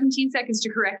have 17 seconds to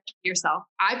correct yourself.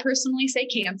 I personally say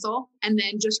cancel and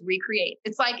then just recreate.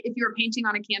 It's like if you're painting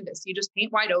on a canvas, you just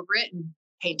paint white over it and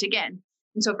paint again.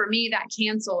 And so for me, that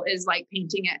cancel is like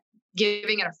painting it,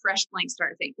 giving it a fresh blank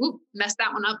start. Think, ooh, messed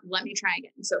that one up. Let me try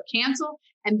again. So cancel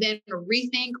and then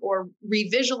rethink or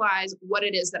revisualize what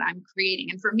it is that I'm creating.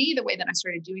 And for me, the way that I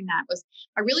started doing that was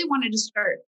I really wanted to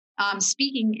start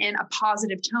speaking in a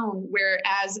positive tone,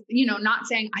 whereas, you know, not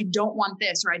saying I don't want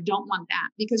this or I don't want that,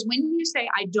 because when you say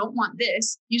I don't want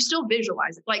this, you still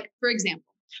visualize it. Like, for example,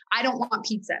 I don't want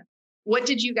pizza. What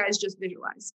did you guys just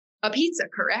visualize? A pizza,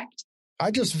 correct? I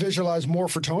just visualized more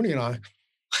for Tony and I.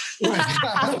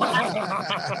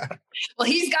 Well,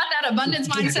 he's got that abundance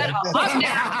mindset up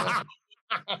now.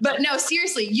 But no,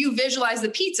 seriously, you visualize the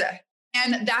pizza.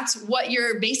 And that's what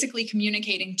you're basically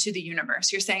communicating to the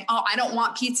universe. You're saying, oh, I don't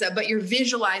want pizza, but you're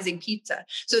visualizing pizza.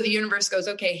 So the universe goes,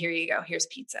 okay, here you go. Here's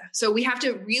pizza. So we have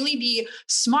to really be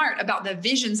smart about the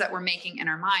visions that we're making in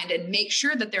our mind and make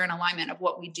sure that they're in alignment of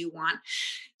what we do want.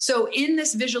 So in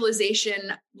this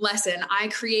visualization lesson, I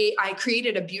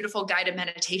created a beautiful guided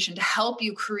meditation to help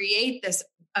you create this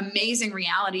amazing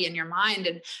reality in your mind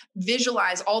and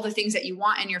visualize all the things that you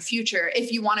want in your future.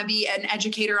 If you want to be an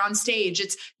educator on stage,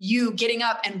 it's you getting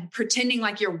up and pretending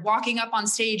like you're walking up on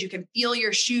stage. You can feel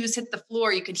your shoes hit the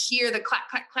floor. You can hear the clack,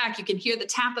 clack, clack. You can hear the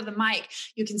tap of the mic.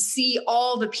 You can see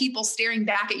all the people staring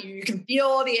back at you. You can feel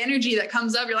all the energy that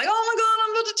comes up. You're like, oh my God,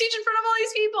 I'm about to teach in front of all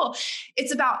these people.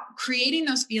 It's about creating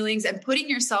those feelings and putting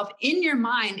yourself in your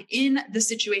mind in the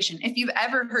situation. If you've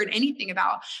ever heard anything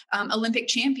about Olympic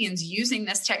champions using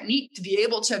this technique to be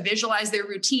able to visualize their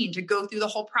routine, to go through the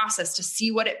whole process, to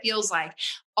see what it feels like.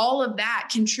 All of that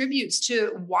contributes to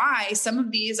why some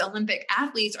of these Olympic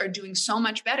athletes are doing so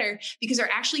much better, because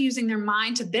they're actually using their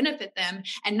mind to benefit them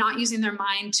and not using their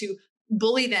mind to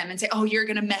bully them and say, oh, you're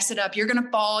going to mess it up. You're going to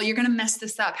fall. You're going to mess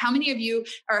this up. How many of you,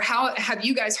 or how have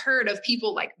you guys heard of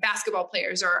people like basketball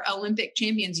players or Olympic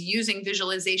champions using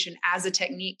visualization as a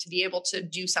technique to be able to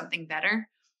do something better?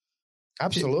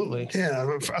 Absolutely.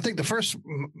 Yeah. I think the first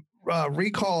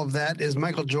recall of that is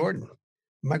Michael Jordan.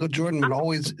 Michael Jordan would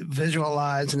always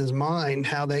visualize in his mind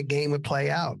how that game would play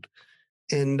out.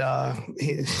 And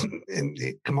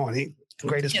come on, he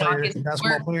greatest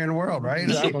basketball player in the world, right?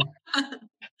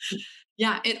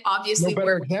 Yeah, it obviously no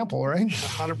better example, right?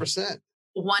 100%.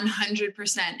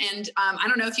 100%. And I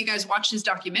don't know if you guys watched his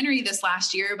documentary this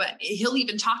last year, but he'll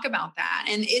even talk about that.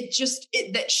 And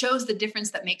that shows the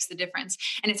difference that makes the difference.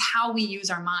 And it's how we use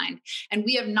our mind. And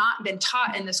we have not been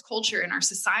taught in this culture, in our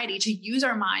society, to use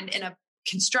our mind in a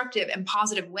constructive and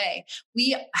positive way.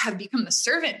 We have become the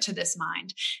servant to this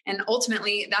mind. And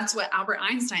ultimately, that's what Albert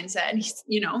Einstein said.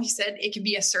 He said it can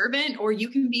be a servant or you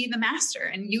can be the master,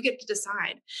 and you get to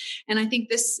decide. And I think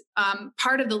this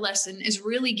part of the lesson is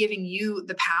really giving you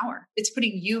the power. It's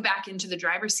putting you back into the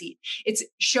driver's seat. It's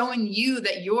showing you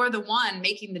that you're the one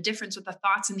making the difference with the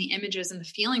thoughts and the images and the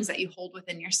feelings that you hold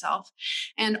within yourself.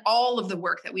 And all of the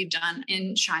work that we've done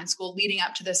in Shine School leading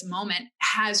up to this moment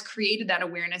has created that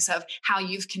awareness of how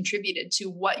you've contributed to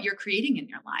what you're creating in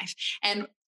your life. And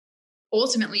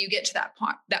ultimately you get to that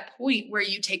point where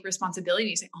you take responsibility.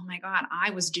 You say, oh my God,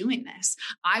 I was doing this.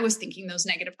 I was thinking those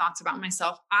negative thoughts about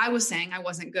myself. I was saying I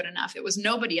wasn't good enough. It was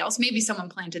nobody else. Maybe someone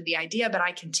planted the idea, but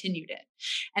I continued it.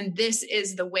 And this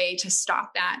is the way to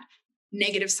stop that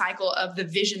negative cycle of the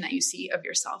vision that you see of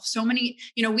yourself. So many,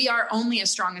 we are only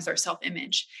as strong as our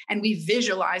self-image, and we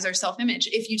visualize our self-image.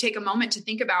 If you take a moment to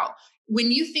think about,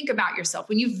 when you think about yourself,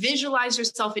 when you visualize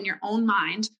yourself in your own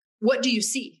mind, what do you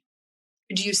see?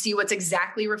 Do you see what's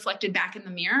exactly reflected back in the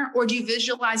mirror? Or do you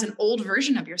visualize an old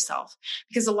version of yourself?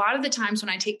 Because a lot of the times when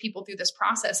I take people through this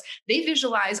process, they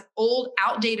visualize old,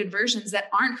 outdated versions that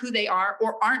aren't who they are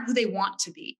or aren't who they want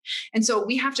to be. And so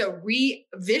we have to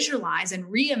re-visualize and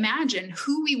reimagine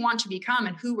who we want to become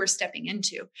and who we're stepping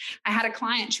into. I had a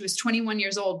client, she was 21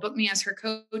 years old, booked me as her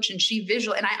coach, and she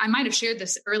and I might have shared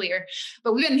this earlier,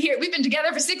 but we've been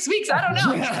together for 6 weeks. I don't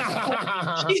know.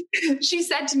 she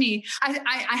said to me,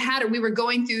 we were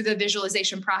going through the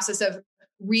visualization process of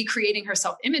recreating her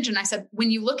self-image. And I said, when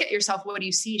you look at yourself, what do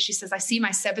you see? She says, I see my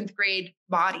 7th grade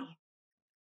body.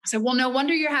 I said, well, no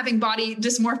wonder you're having body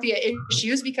dysmorphia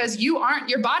issues, because you aren't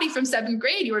your body from 7th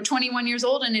grade. You are 21 years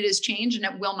old and it has changed and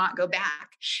it will not go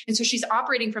back. And so she's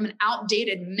operating from an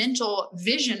outdated mental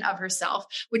vision of herself,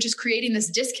 which is creating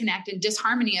this disconnect and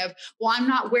disharmony of, well, I'm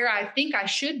not where I think I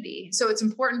should be. So it's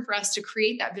important for us to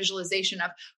create that visualization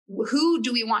of who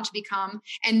do we want to become,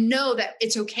 and know that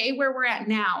it's okay where we're at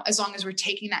now, as long as we're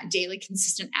taking that daily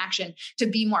consistent action to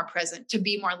be more present, to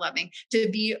be more loving, to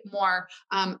be more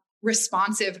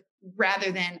responsive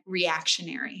rather than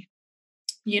reactionary.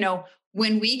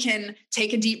 When we can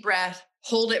take a deep breath,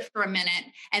 hold it for a minute,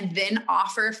 and then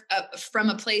offer from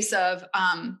a place of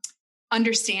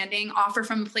understanding, offer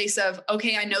from a place of,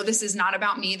 okay, I know this is not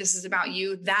about me. This is about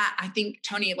you. That, I think,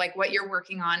 Tony, like what you're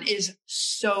working on is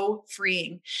so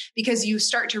freeing, because you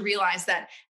start to realize that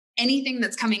anything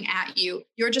that's coming at you,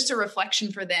 you're just a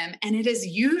reflection for them. And it is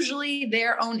usually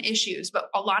their own issues. But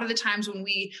a lot of the times when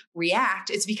we react,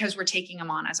 it's because we're taking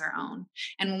them on as our own.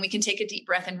 And when we can take a deep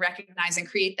breath and recognize and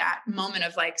create that moment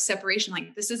of like separation,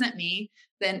 like this isn't me,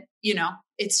 then,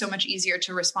 it's so much easier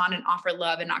to respond and offer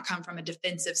love and not come from a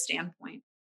defensive standpoint.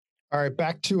 All right.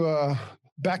 Back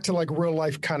to like real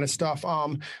life kind of stuff.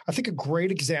 I think a great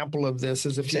example of this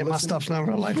is if you my stuff's not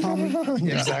real life, homie.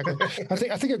 Yeah, exactly.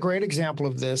 I think a great example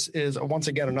of this is, once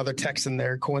again, another text in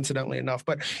there, coincidentally enough.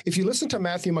 But if you listen to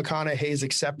Matthew McConaughey's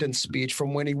acceptance speech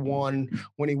from when he won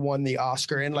the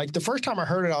Oscar, and like the first time I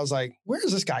heard it, I was like, where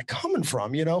is this guy coming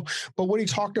from? But what he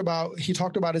talked about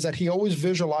is that he always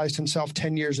visualized himself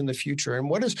 10 years in the future. And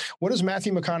what is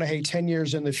Matthew McConaughey 10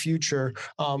 years in the future?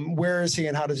 Where is he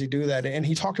and how does he do that? And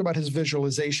he talked about his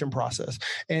visualization process.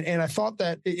 And I thought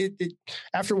that it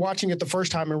after watching it the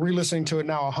first time and re-listening to it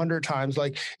now 100 times,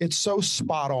 like it's so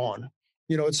spot on.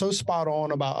 It's so spot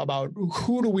on about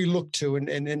who do we look to?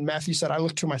 And Matthew said, I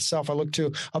look to myself. I look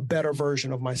to a better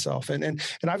version of myself. And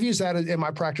I've used that in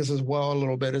my practice as well a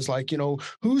little bit. Is like,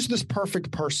 who's this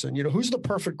perfect person? Who's the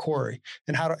perfect Corey?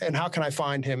 And how can I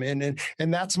find him? And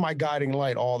that's my guiding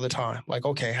light all the time. Like,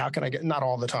 okay, how can I get, not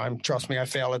all the time. Trust me, I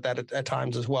fail at that at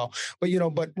times as well. But,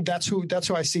 but that's who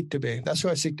I seek to be. That's who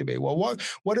I seek to be. Well,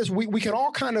 what is, we can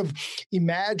all kind of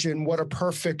imagine what a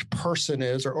perfect person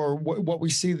is or what we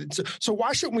see. So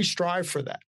why shouldn't we strive for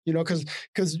that? Because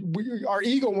our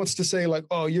ego wants to say like,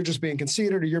 oh, you're just being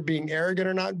conceited or you're being arrogant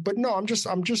or not. But no, I'm just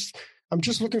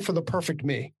looking for the perfect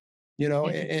me. you know,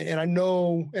 and I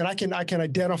know, and I can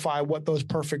identify what those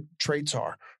perfect traits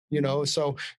are, you know.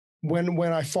 So when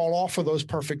I fall off of those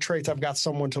perfect traits, I've got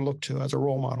someone to look to as a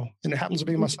role model, and it happens to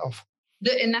be myself.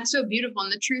 And that's so beautiful.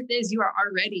 And the truth is, you are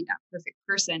already that perfect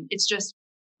person. It's just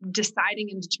deciding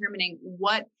and determining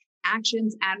what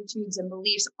actions, attitudes, and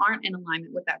beliefs aren't in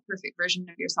alignment with that perfect version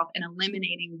of yourself and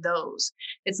eliminating those.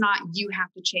 It's not you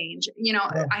have to change. You know,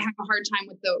 I have a hard time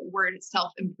with the word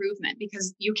self-improvement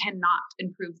because you cannot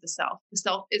improve the self. The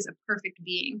self is a perfect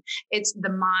being. It's the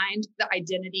mind, the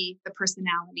identity, the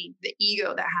personality, the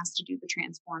ego that has to do the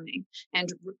transforming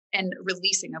and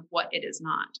releasing of what it is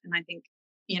not. And I think,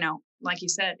 you know, like you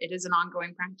said, it is an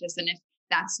ongoing practice. And if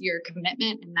that's your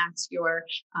commitment and that's your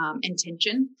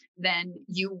intention, then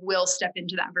you will step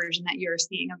into that version that you're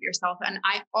seeing of yourself. And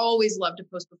I always love to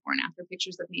post before and after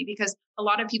pictures of me, because a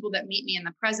lot of people that meet me in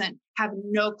the present have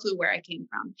no clue where I came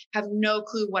from, have no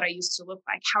clue what I used to look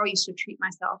like, how I used to treat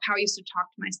myself, how I used to talk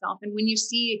to myself. And when you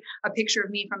see a picture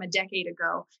of me from a decade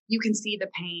ago, you can see the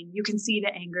pain, you can see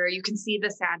the anger, you can see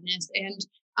the sadness. And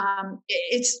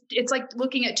it's like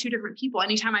looking at two different people.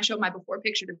 Anytime I show my before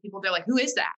picture to people, they're like, who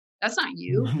is that? That's not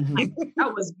you. Like,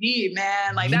 that was me,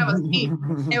 man. Like, that was me.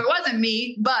 It wasn't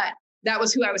me, but that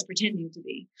was who I was pretending to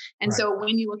be. And so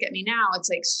when you look at me now, it's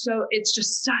like, so it's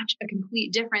just such a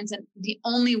complete difference. And the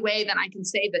only way that I can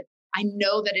say that I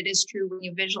know that it is true when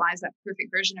you visualize that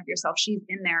perfect version of yourself, she's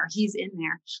in there, he's in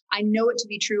there. I know it to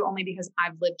be true only because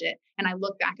I've lived it. And I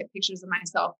look back at pictures of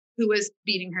myself who was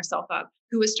beating herself up,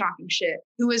 who was talking shit,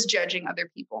 who was judging other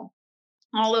people.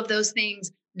 All of those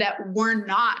things that were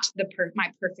not my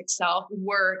perfect self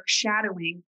were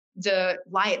shadowing the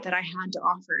light that I had to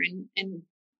offer. And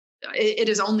it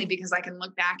is only because I can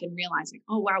look back and realize, like,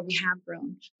 oh, wow, we have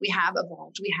grown, we have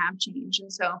evolved, we have changed.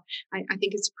 And so I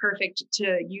think it's perfect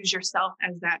to use yourself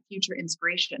as that future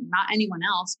inspiration, not anyone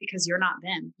else, because you're not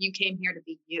them. You came here to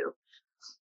be you.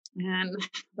 And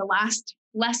the last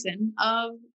lesson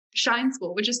of Shine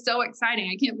School, which is so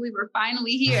exciting. I can't believe we're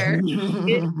finally here.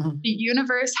 The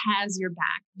universe has your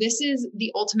back. This is the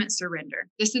ultimate surrender.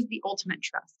 This is the ultimate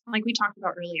trust. Like we talked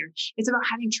about earlier, it's about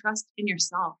having trust in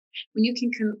yourself. When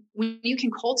you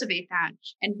can cultivate that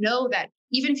and know that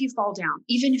even if you fall down,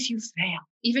 even if you fail,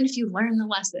 even if you learn the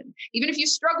lesson, even if you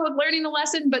struggle with learning the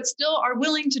lesson, but still are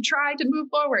willing to try to move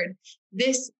forward,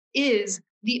 this is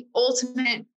the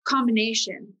ultimate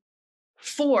combination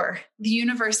for the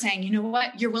universe saying, you know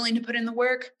what, you're willing to put in the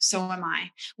work, so am I.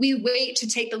 We wait to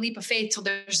take the leap of faith till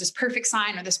there's this perfect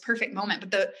sign or this perfect moment,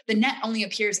 but the net only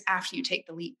appears after you take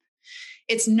the leap.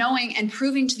 It's knowing and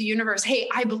proving to the universe, hey,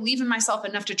 I believe in myself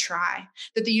enough to try,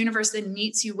 that the universe then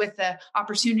meets you with the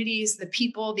opportunities, the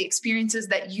people, the experiences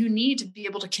that you need to be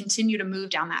able to continue to move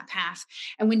down that path.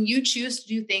 And when you choose to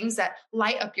do things that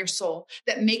light up your soul,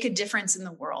 that make a difference in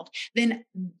the world, then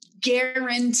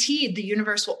guaranteed the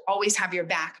universe will always have your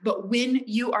back. But when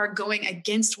you are going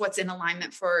against what's in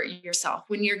alignment for yourself,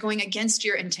 when you're going against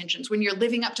your intentions, when you're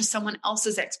living up to someone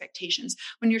else's expectations,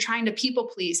 when you're trying to people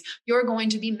please, you're going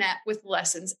to be met with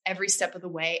lessons every step of the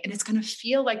way. And it's going to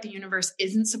feel like the universe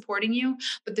isn't supporting you.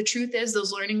 But the truth is,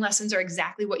 those learning lessons are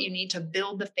exactly what you need to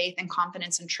build the faith and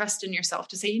confidence and trust in yourself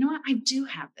to say, you know what, I do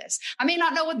have this. I may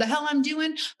not know what the hell I'm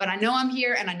doing, but I know I'm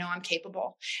here and I know I'm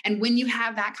capable. And when you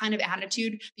have that kind of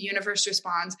attitude, the universe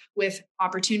responds with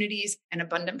opportunities and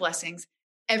abundant blessings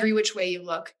every which way you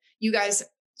look. You guys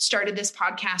started this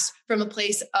podcast from a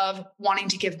place of wanting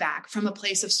to give back, from a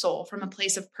place of soul, from a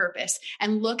place of purpose.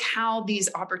 And look how these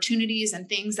opportunities and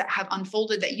things that have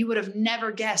unfolded that you would have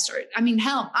never guessed, or I mean,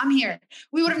 hell, I'm here.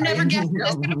 We would have never guessed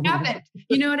this would have happened.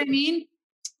 You know what I mean?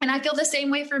 And I feel the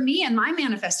same way for me and my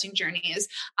manifesting journey is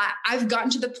I've gotten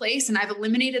to the place and I've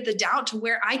eliminated the doubt to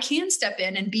where I can step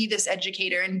in and be this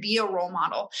educator and be a role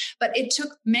model. But it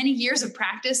took many years of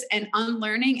practice and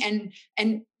unlearning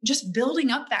and just building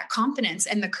up that confidence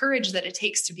and the courage that it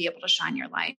takes to be able to shine your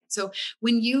light. So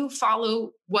when you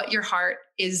follow what your heart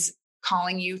is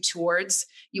calling you towards,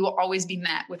 you will always be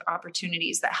met with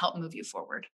opportunities that help move you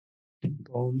forward.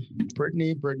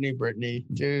 Brittany,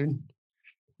 dude.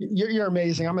 You're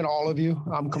amazing. I'm in all of you.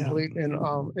 I'm complete in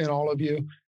all of you.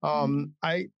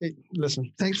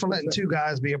 Listen. Thanks for letting two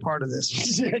guys be a part of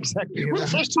this. Yeah, exactly. I'm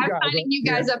signing you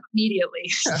guys up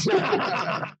immediately.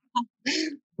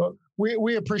 But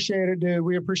we appreciate it, dude.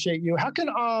 We appreciate you. How can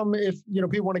if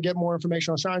people want to get more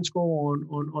information on Shine School,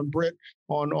 on Britt,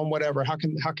 on whatever, how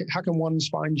can ones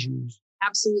find you?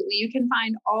 Absolutely. You can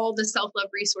find all the self-love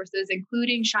resources,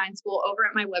 including Shine School, over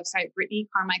at my website,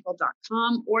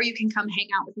 BrittanyCarmichael.com, or you can come hang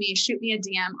out with me, shoot me a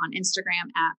DM on Instagram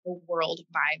at The World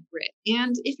by Britt.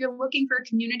 And if you're looking for a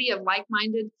community of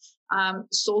like-minded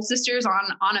soul sisters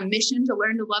on a mission to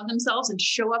learn to love themselves and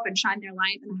show up and shine their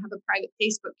light, and I have a private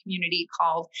Facebook community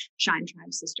called Shine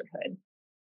Tribe Sisterhood.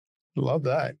 Love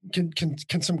that.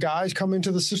 Can some guys come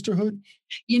into the sisterhood?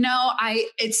 You know,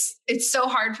 it's so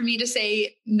hard for me to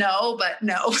say no, but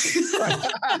no.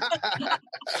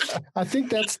 I think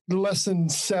that's lesson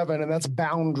 7, and that's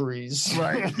boundaries.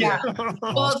 Right. Yeah.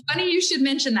 Well, it's funny you should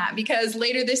mention that, because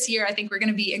later this year, I think we're going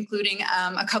to be including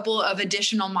a couple of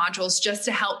additional modules just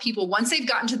to help people. Once they've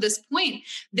gotten to this point,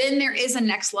 then there is a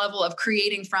next level of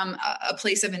creating from a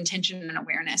place of intention and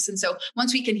awareness. And so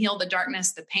once we can heal the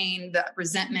darkness, the pain, the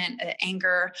resentment, the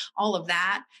anger, all of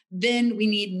that, then we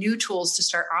need new tools to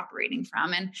start operating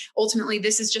from. And ultimately,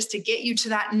 this is just to get you to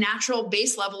that natural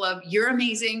base level of you're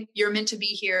amazing, you're meant to be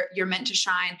here, you're meant to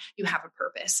shine, you have a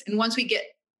purpose. And once we get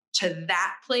to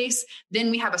that place, then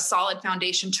we have a solid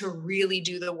foundation to really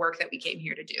do the work that we came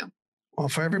here to do. Well,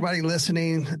 for everybody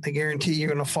listening, I guarantee you're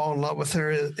going to fall in love with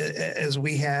her as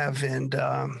we have. And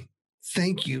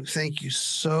thank you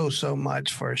so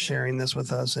much for sharing this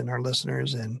with us and our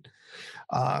listeners. And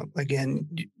again,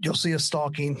 you'll see us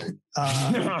stalking,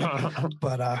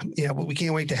 but we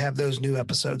can't wait to have those new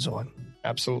episodes on.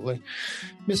 Absolutely.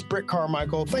 Miss Britt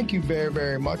Carmichael, thank you very,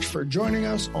 very much for joining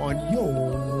us on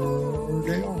your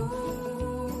day off.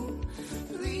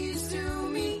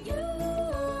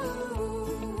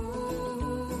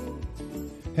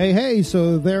 Hey,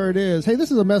 so there it is. Hey, this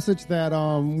is a message that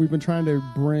we've been trying to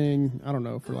bring, I don't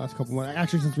know, for the last couple of months,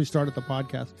 actually since we started the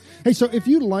podcast. Hey, so if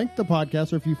you like the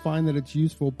podcast or if you find that it's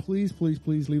useful, please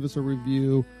leave us a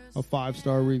review, a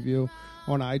 5-star review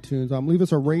on iTunes. Leave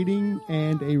us a rating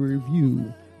and a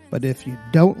review. But if you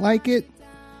don't like it,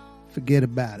 forget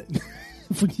about it.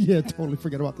 Yeah, totally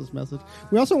forget about this message.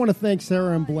 We also want to thank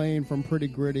Sarah and Blaine from Pretty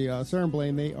Gritty. Sarah and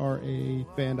Blaine, they are a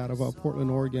band out of Portland,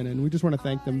 Oregon, and we just want to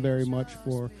thank them very much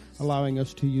for allowing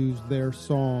us to use their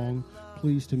song,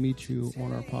 Pleased to Meet You,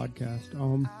 on our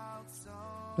podcast.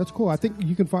 That's cool. I think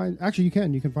you can find, you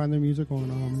can find their music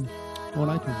on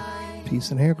iTunes.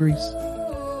 Peace and hair grease.